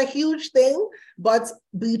 It's a huge thing, but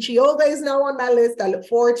beach yoga is now on my list. I look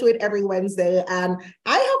forward to it every Wednesday, and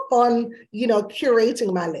I have fun,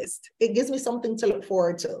 curating my list. It gives me something to look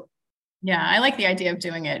forward to. Yeah, I like the idea of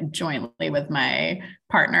doing it jointly with my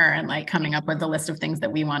partner and like coming up with the list of things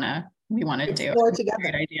that we want to do. Explore together.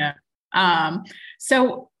 Great idea.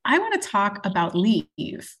 So I want to talk about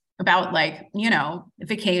leave. About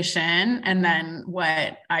vacation, and then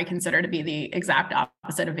what I consider to be the exact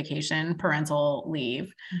opposite of vacation, parental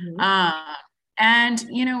leave. Mm-hmm. And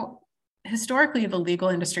historically, the legal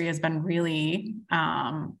industry has been really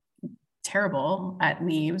terrible at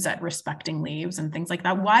leaves, at respecting leaves and things like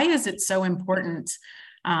that. Why is it so important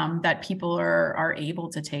that people are able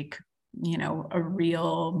to take, a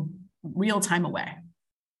real time away?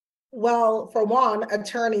 Well, for one,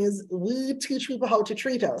 attorneys, we teach people how to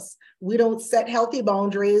treat us. We don't set healthy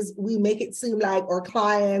boundaries. We make it seem like our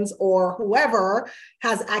clients or whoever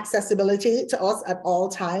has accessibility to us at all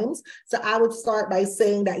times. So I would start by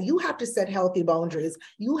saying that you have to set healthy boundaries.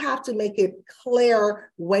 You have to make it clear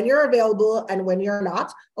when you're available and when you're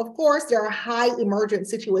not. Of course, there are high emergent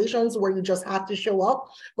situations where you just have to show up.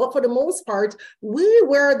 But for the most part, we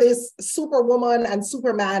wear this Superwoman and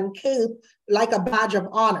Superman cape like a badge of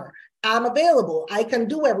honor. I'm available. I can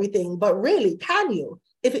do everything. But really, can you?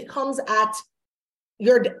 If it comes at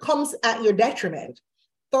your detriment.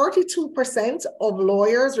 32% of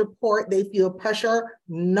lawyers report they feel pressure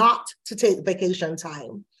not to take vacation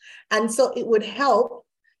time. And so it would help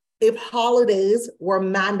if holidays were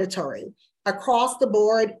mandatory. Across the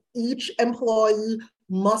board, each employee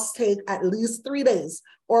must take at least 3 days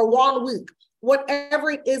or 1 week.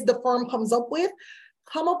 Whatever it is the firm comes up with,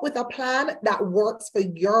 come up with a plan that works for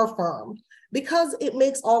your firm, because it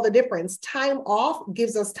makes all the difference. Time off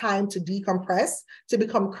gives us time to decompress, to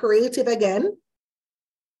become creative again,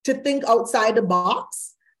 to think outside the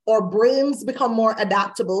box. Our brains become more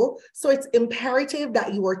adaptable. So it's imperative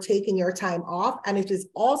that you are taking your time off. And it is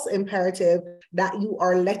also imperative that you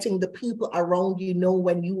are letting the people around you know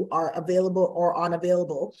when you are available or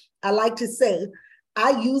unavailable. I like to say,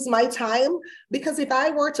 I use my time because if I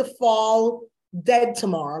were to fall dead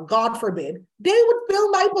tomorrow, God forbid, they would fill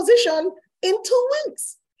my position in 2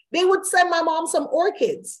 weeks. They would send my mom some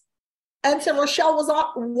orchids and say Rochelle was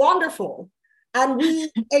wonderful and we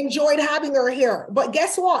enjoyed having her here. But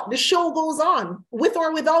guess what? The show goes on with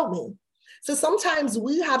or without me. So sometimes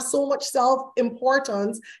we have so much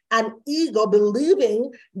self-importance and ego,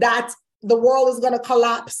 believing that the world is going to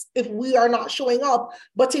collapse if we are not showing up.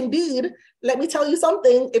 But indeed, let me tell you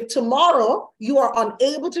something. If tomorrow you are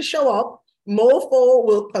unable to show up, MoFo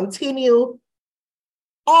will continue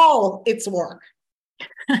all its work.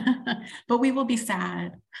 But we will be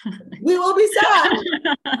sad. We will be sad.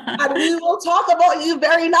 And we will talk about you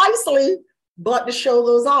very nicely, but the show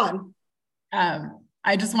goes on.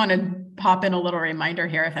 I just want to pop in a little reminder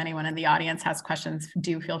here. If anyone in the audience has questions,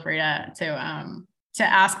 do feel free to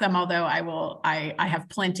ask them, although I have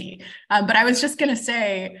plenty. But I was just going to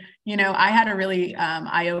say, I had a really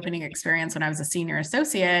eye-opening experience when I was a senior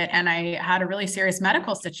associate, and I had a really serious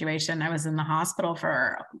medical situation. I was in the hospital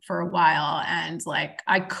for a while, and like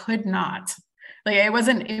I could not, like it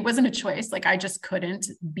wasn't a choice. Like I just couldn't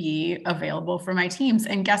be available for my teams.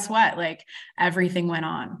 And guess what? Like everything went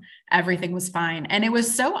on. Everything was fine. And it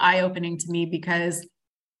was so eye-opening to me because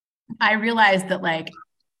I realized that like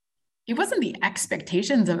it wasn't the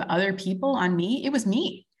expectations of other people on me. It was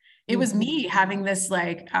me. It was me having this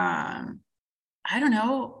like,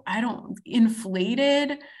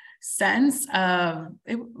 inflated sense of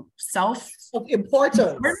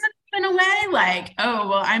importance in a way, like, oh,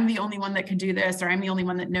 well, I'm the only one that can do this, or I'm the only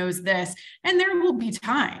one that knows this. And there will be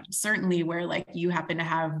times certainly where like you happen to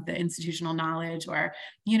have the institutional knowledge or,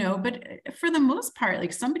 but for the most part,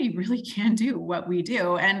 like somebody really can do what we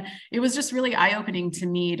do. And it was just really eye-opening to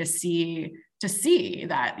me to see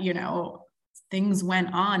that, things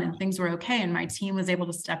went on and things were okay. And my team was able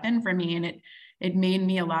to step in for me. And it made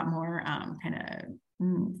me a lot more kind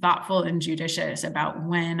of thoughtful and judicious about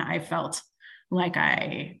when I felt like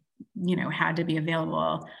I, had to be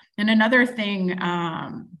available. And another thing that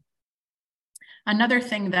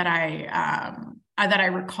I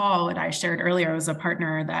recall that I shared earlier was a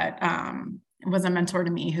partner that was a mentor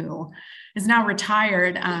to me who is now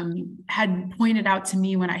retired, had pointed out to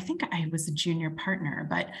me when I think I was a junior partner,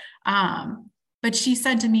 but she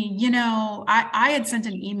said to me, I had sent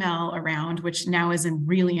an email around, which now is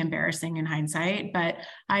really embarrassing in hindsight, but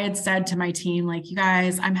I had said to my team, like, you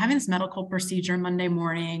guys, I'm having this medical procedure Monday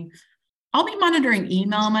morning. I'll be monitoring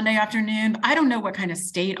email Monday afternoon. I don't know what kind of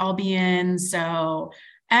state I'll be in.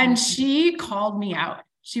 And she called me out.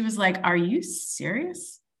 She was like, are you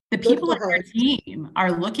serious? The people on your team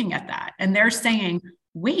are looking at that and they're saying,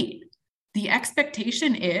 wait, the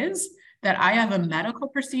expectation is that I have a medical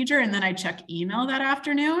procedure and then I check email that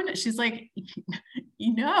afternoon. She's like,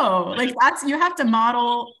 like you have to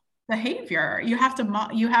model behavior. You have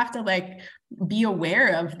to like be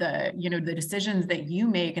aware of the, the decisions that you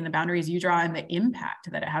make and the boundaries you draw and the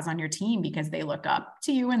impact that it has on your team because they look up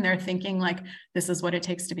to you and they're thinking like, this is what it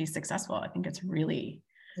takes to be successful. I think it's really,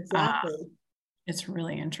 it's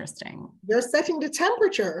really interesting. You're setting the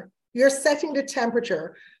temperature.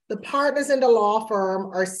 The partners in the law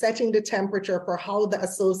firm are setting the temperature for how the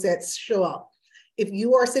associates show up. If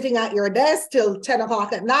you are sitting at your desk till 10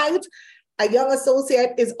 o'clock at night, a young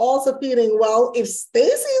associate is also feeling, well, if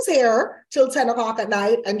Stacey's here till 10 o'clock at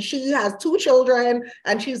night and she has 2 children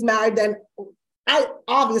and she's married, then I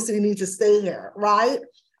obviously need to stay here, right?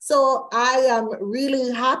 So I am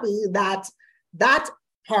really happy that that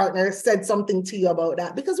partner said something to you about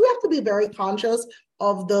that, because we have to be very conscious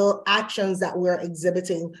of the actions that we're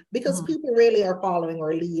exhibiting, because people really are following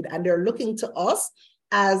our lead and they're looking to us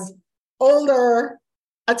as older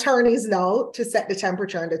attorneys now to set the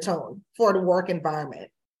temperature and the tone for the work environment.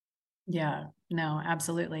 Yeah, no,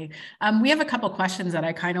 absolutely. We have a couple questions that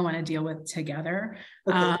I kind of want to deal with together,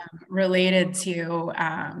 related to,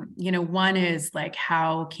 one is like,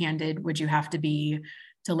 how candid would you have to be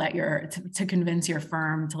to convince your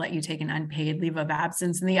firm to let you take an unpaid leave of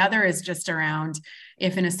absence? And the other is just around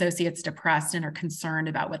if an associate's depressed and are concerned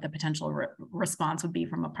about what the potential response would be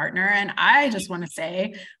from a partner. And I just want to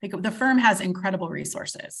say, like, the firm has incredible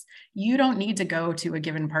resources. You don't need to go to a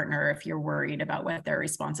given partner if you're worried about what their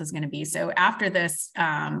response is going to be. So after this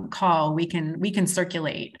call, we can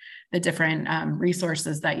circulate the different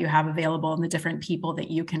resources that you have available and the different people that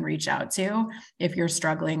you can reach out to if you're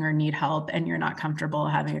struggling or need help and you're not comfortable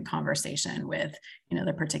having a conversation with,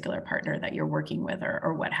 the particular partner that you're working with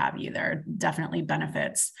or what have you. There are definitely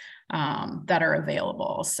benefits that are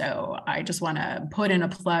available. So I just want to put in a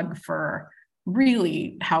plug for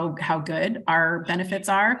really how good our benefits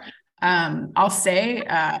are. I'll say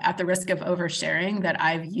at the risk of oversharing that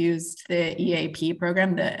I've used the EAP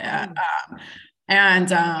program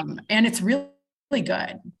and it's really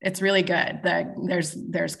good. It's really good.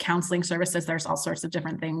 There's counseling services. There's all sorts of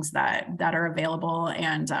different things that are available,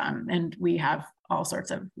 and we have all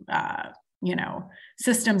sorts of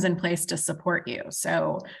systems in place to support you.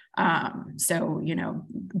 So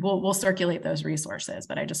we'll circulate those resources.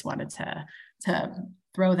 But I just wanted to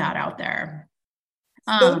throw that out there.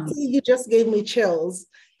 Stacey, you just gave me chills.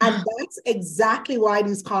 And that's exactly why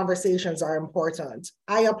these conversations are important.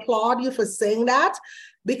 I applaud you for saying that,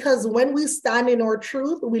 because when we stand in our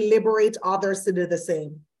truth, we liberate others to do the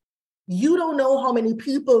same. You don't know how many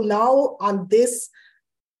people now on this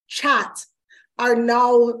chat are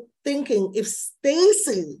now thinking, if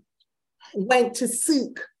Stacey went to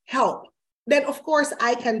seek help, then of course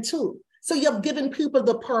I can too. So you've given people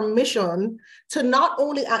the permission to not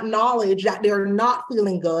only acknowledge that they're not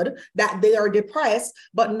feeling good, that they are depressed,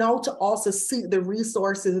 but now to also seek the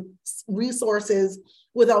resources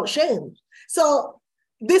without shame. So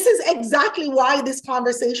this is exactly why this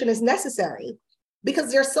conversation is necessary,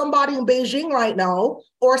 because there's somebody in Beijing right now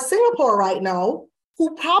or Singapore right now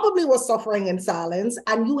who probably was suffering in silence,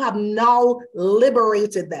 and you have now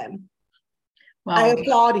liberated them. Well, I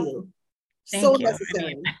applaud you. Thank you. Necessary. I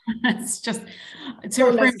mean, it's just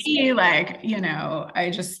so for me, like, you know,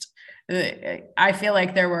 I feel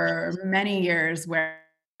like there were many years where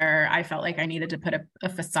I felt like I needed to put a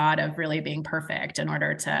facade of really being perfect in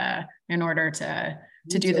order to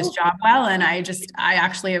do this job well. And I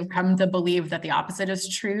actually have come to believe that the opposite is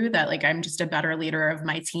true, that like, I'm just a better leader of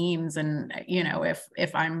my teams. And, you know,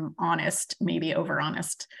 if I'm honest, maybe over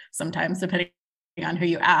honest sometimes, depending on who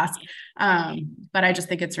you ask. But I just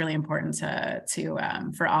think it's really important to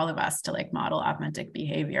for all of us to like model authentic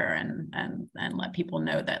behavior and let people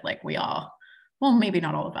know that like we all, well, maybe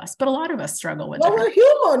not all of us, but a lot of us struggle with it. Well, we're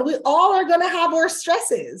human. We all are going to have our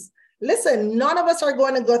stresses. Listen, none of us are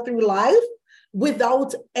going to go through life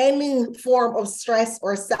without any form of stress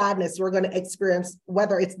or sadness we're going to experience,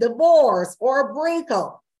 whether it's divorce or a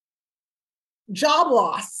breakup, job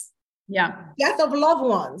loss, death of loved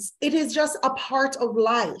ones. It is just a part of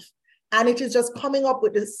life. And it is just coming up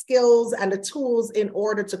with the skills and the tools in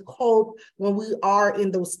order to cope when we are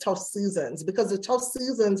in those tough seasons, because the tough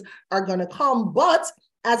seasons are going to come. But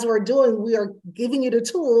as we're doing, we are giving you the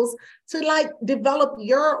tools to like develop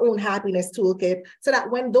your own happiness toolkit so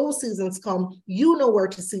that when those seasons come, you know where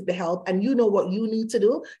to seek the help and you know what you need to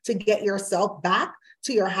do to get yourself back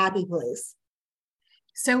to your happy place.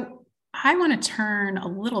 So I want to turn a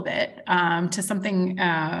little bit to something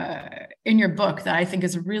in your book that I think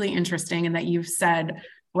is really interesting and that you've said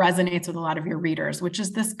resonates with a lot of your readers, which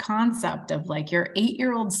is this concept of like your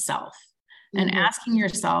 8-year-old self and asking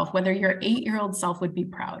yourself whether your 8-year-old self would be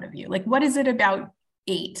proud of you. Like, what is it about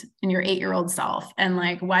 8 and your 8-year-old self? And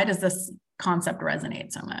like, why does this concept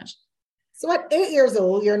resonate so much? So at 8 years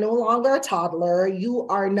old, you're no longer a toddler. You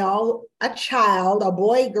are now a child, a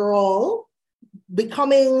boy, girl,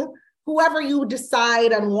 becoming whoever you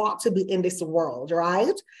decide and want to be in this world,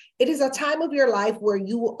 right? It is a time of your life where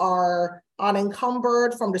you are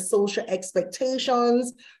unencumbered from the social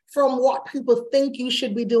expectations, from what people think you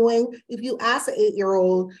should be doing. If you ask an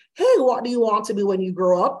 8-year-old, hey, what do you want to be when you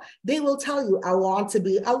grow up? They will tell you, I want to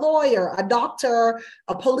be a lawyer, a doctor,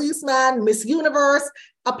 a policeman, Miss Universe,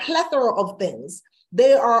 a plethora of things.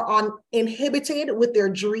 They are uninhibited with their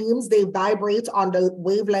dreams. They vibrate on the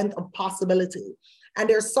wavelength of possibility. And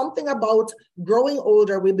there's something about growing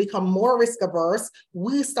older, we become more risk averse.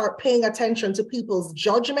 We start paying attention to people's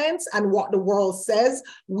judgments and what the world says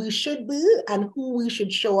we should be and who we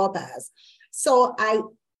should show up as. So I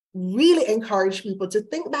really encourage people to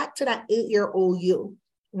think back to that 8-year-old you.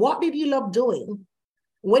 What did you love doing?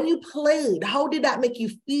 When you played, how did that make you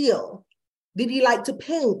feel? Did you like to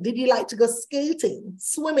paint? Did you like to go skating,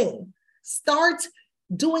 swimming? Start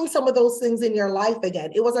doing some of those things in your life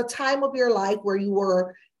again. It was a time of your life where you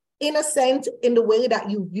were innocent in the way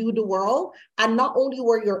that you viewed the world. And not only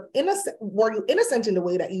were you innocent in the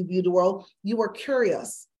way that you viewed the world, you were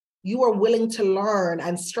curious. You were willing to learn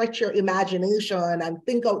and stretch your imagination and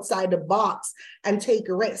think outside the box and take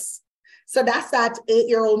risks. So that's that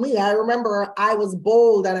 8-year-old me. I remember I was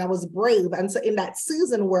bold and I was brave. And so in that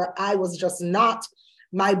season where I was just not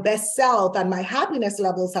my best self and my happiness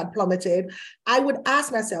levels had plummeted, I would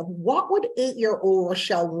ask myself, what would 8-year-old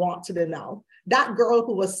Rochelle want to do now? That girl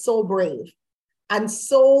who was so brave and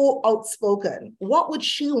so outspoken, what would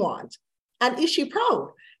she want? And is she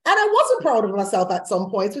proud? And I wasn't proud of myself at some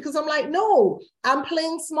points because I'm like, no, I'm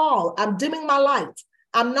playing small. I'm dimming my light.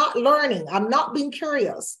 I'm not learning. I'm not being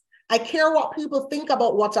curious. I care what people think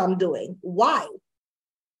about what I'm doing. Why?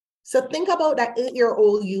 So think about that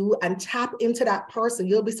 8-year-old you and tap into that person.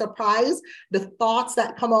 You'll be surprised the thoughts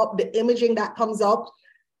that come up, the imaging that comes up.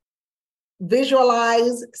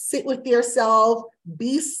 Visualize, sit with yourself,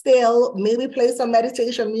 be still, maybe play some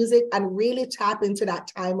meditation music and really tap into that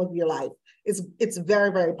time of your life. It's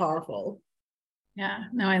very, very powerful. Yeah,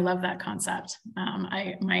 no, I love that concept.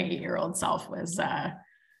 My 8-year-old self was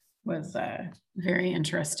very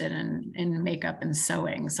interested in makeup and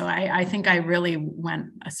sewing. So I think I really went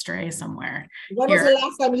astray somewhere. When was the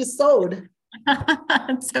last time you sewed?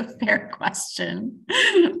 That's a fair question.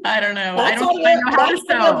 I don't know. That's I don't know how to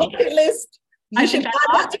sew. On your bucket list. You should add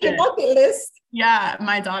that to your bucket list. Yeah,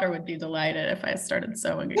 my daughter would be delighted if I started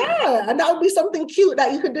sewing again. Yeah, and that would be something cute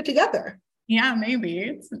that you could do together. Yeah,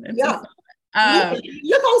 maybe. Yeah.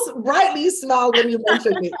 Look how brightly you smiled when you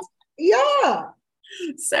mentioned it. Yeah.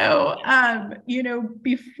 So,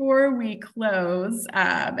 before we close,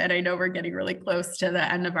 and I know we're getting really close to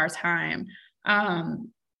the end of our time,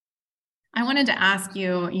 I wanted to ask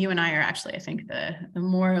you, you and I are actually, I think the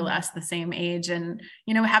more or less the same age, and,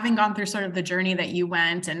 having gone through sort of the journey that you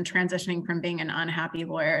went and transitioning from being an unhappy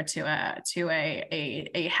lawyer to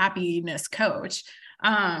a happiness coach,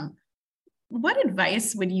 what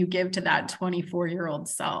advice would you give to that 24-year-old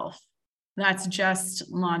self that's just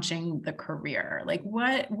launching the career? Like,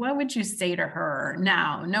 what would you say to her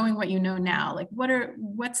now, knowing what you know now? Like,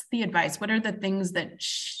 what's the advice? What are the things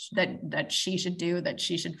that she should do, that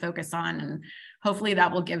she should focus on? And hopefully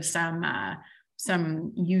that will give some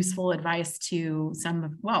useful advice to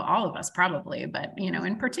all of us probably, but,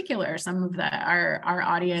 in particular, some of our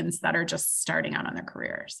audience that are just starting out on their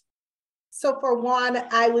careers. So for one,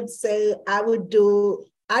 I would say I'd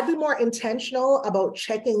be more intentional about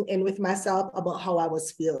checking in with myself about how I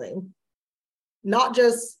was feeling. Not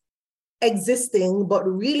just existing, but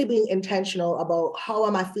really being intentional about how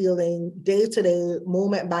am I feeling day to day,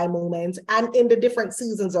 moment by moment, and in the different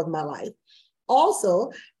seasons of my life.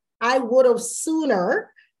 Also, I would have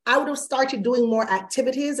started doing more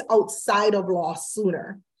activities outside of law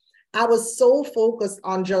sooner. I was so focused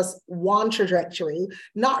on just one trajectory,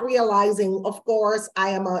 not realizing, of course,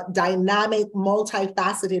 I am a dynamic,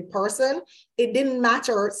 multifaceted person. It didn't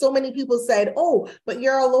matter. So many people said, oh, but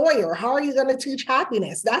you're a lawyer. How are you going to teach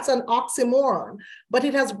happiness? That's an oxymoron. But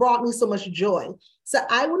it has brought me so much joy. So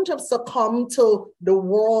I wouldn't have succumbed to the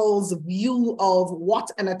world's view of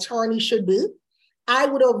what an attorney should be. I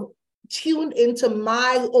would have tuned into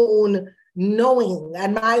my own knowing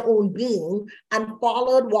and my own being and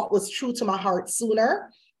followed what was true to my heart sooner.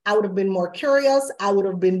 I would have been more curious. I would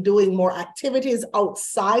have been doing more activities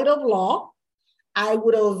outside of law. I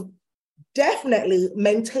would have definitely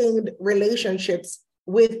maintained relationships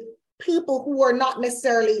with people who are not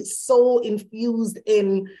necessarily so infused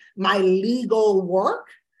in my legal work.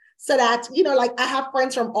 So that, I have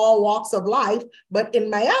friends from all walks of life, but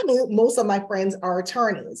in Miami, most of my friends are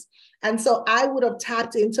attorneys. And so I would have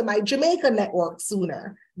tapped into my Jamaica network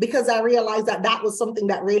sooner because I realized that that was something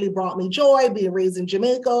that really brought me joy, being raised in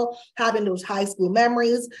Jamaica, having those high school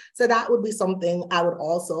memories. So that would be something I would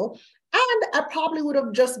also. And I probably would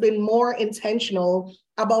have just been more intentional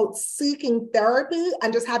about seeking therapy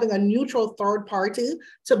and just having a neutral third party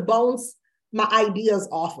to bounce my ideas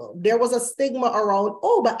off of. There was a stigma around,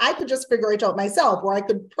 oh, but I could just figure it out myself, or I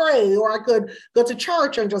could pray, or I could go to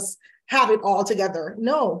church and just have it all together.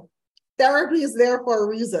 No, therapy is there for a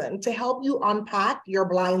reason, to help you unpack your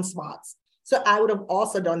blind spots. So I would have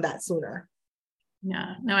also done that sooner.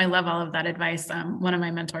 Yeah, no, I love all of that advice. One of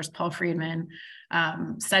my mentors, Paul Friedman,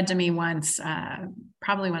 said to me once,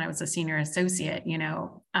 probably when I was a senior associate,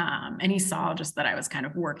 and he saw just that I was kind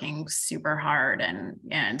of working super hard and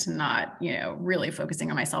not, really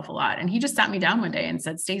focusing on myself a lot. And he just sat me down one day and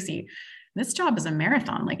said, Stacey, this job is a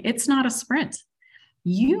marathon. Like, it's not a sprint.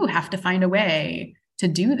 You have to find a way to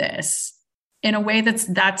do this in a way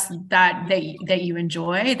that you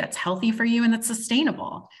enjoy, that's healthy for you, and that's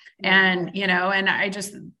sustainable. And, and I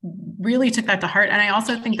just really took that to heart. And I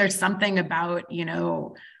also think there's something about,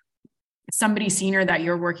 somebody senior that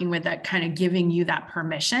you're working with that kind of giving you that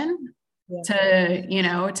permission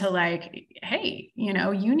to like, hey,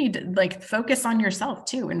 you need to like focus on yourself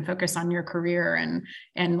too, and focus on your career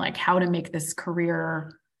and like how to make this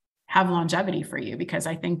career have longevity for you. Because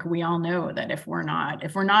I think we all know that if we're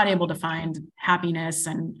not able to find happiness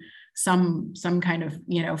and some kind of,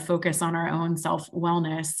 focus on our own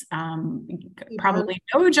self-wellness, probably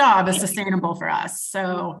no job is sustainable for us.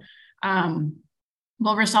 So,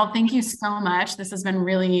 well, Rochelle, thank you so much. This has been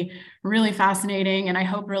really, really fascinating, and I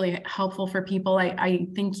hope really helpful for people. I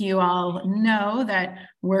think you all know that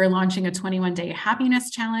we're launching a 21-day happiness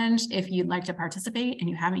challenge. If you'd like to participate and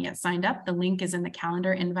you haven't yet signed up, the link is in the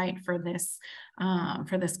calendar invite for this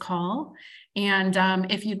call. And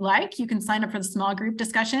if you'd like, you can sign up for the small group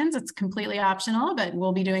discussions. It's completely optional, but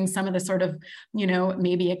we'll be doing some of the sort of,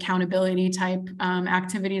 maybe accountability type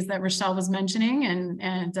activities that Rochelle was mentioning,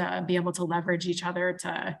 and be able to leverage each other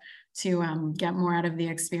to get more out of the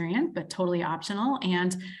experience, but totally optional.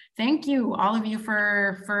 And thank you, all of you,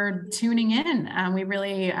 for tuning in. We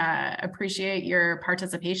really appreciate your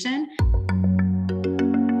participation.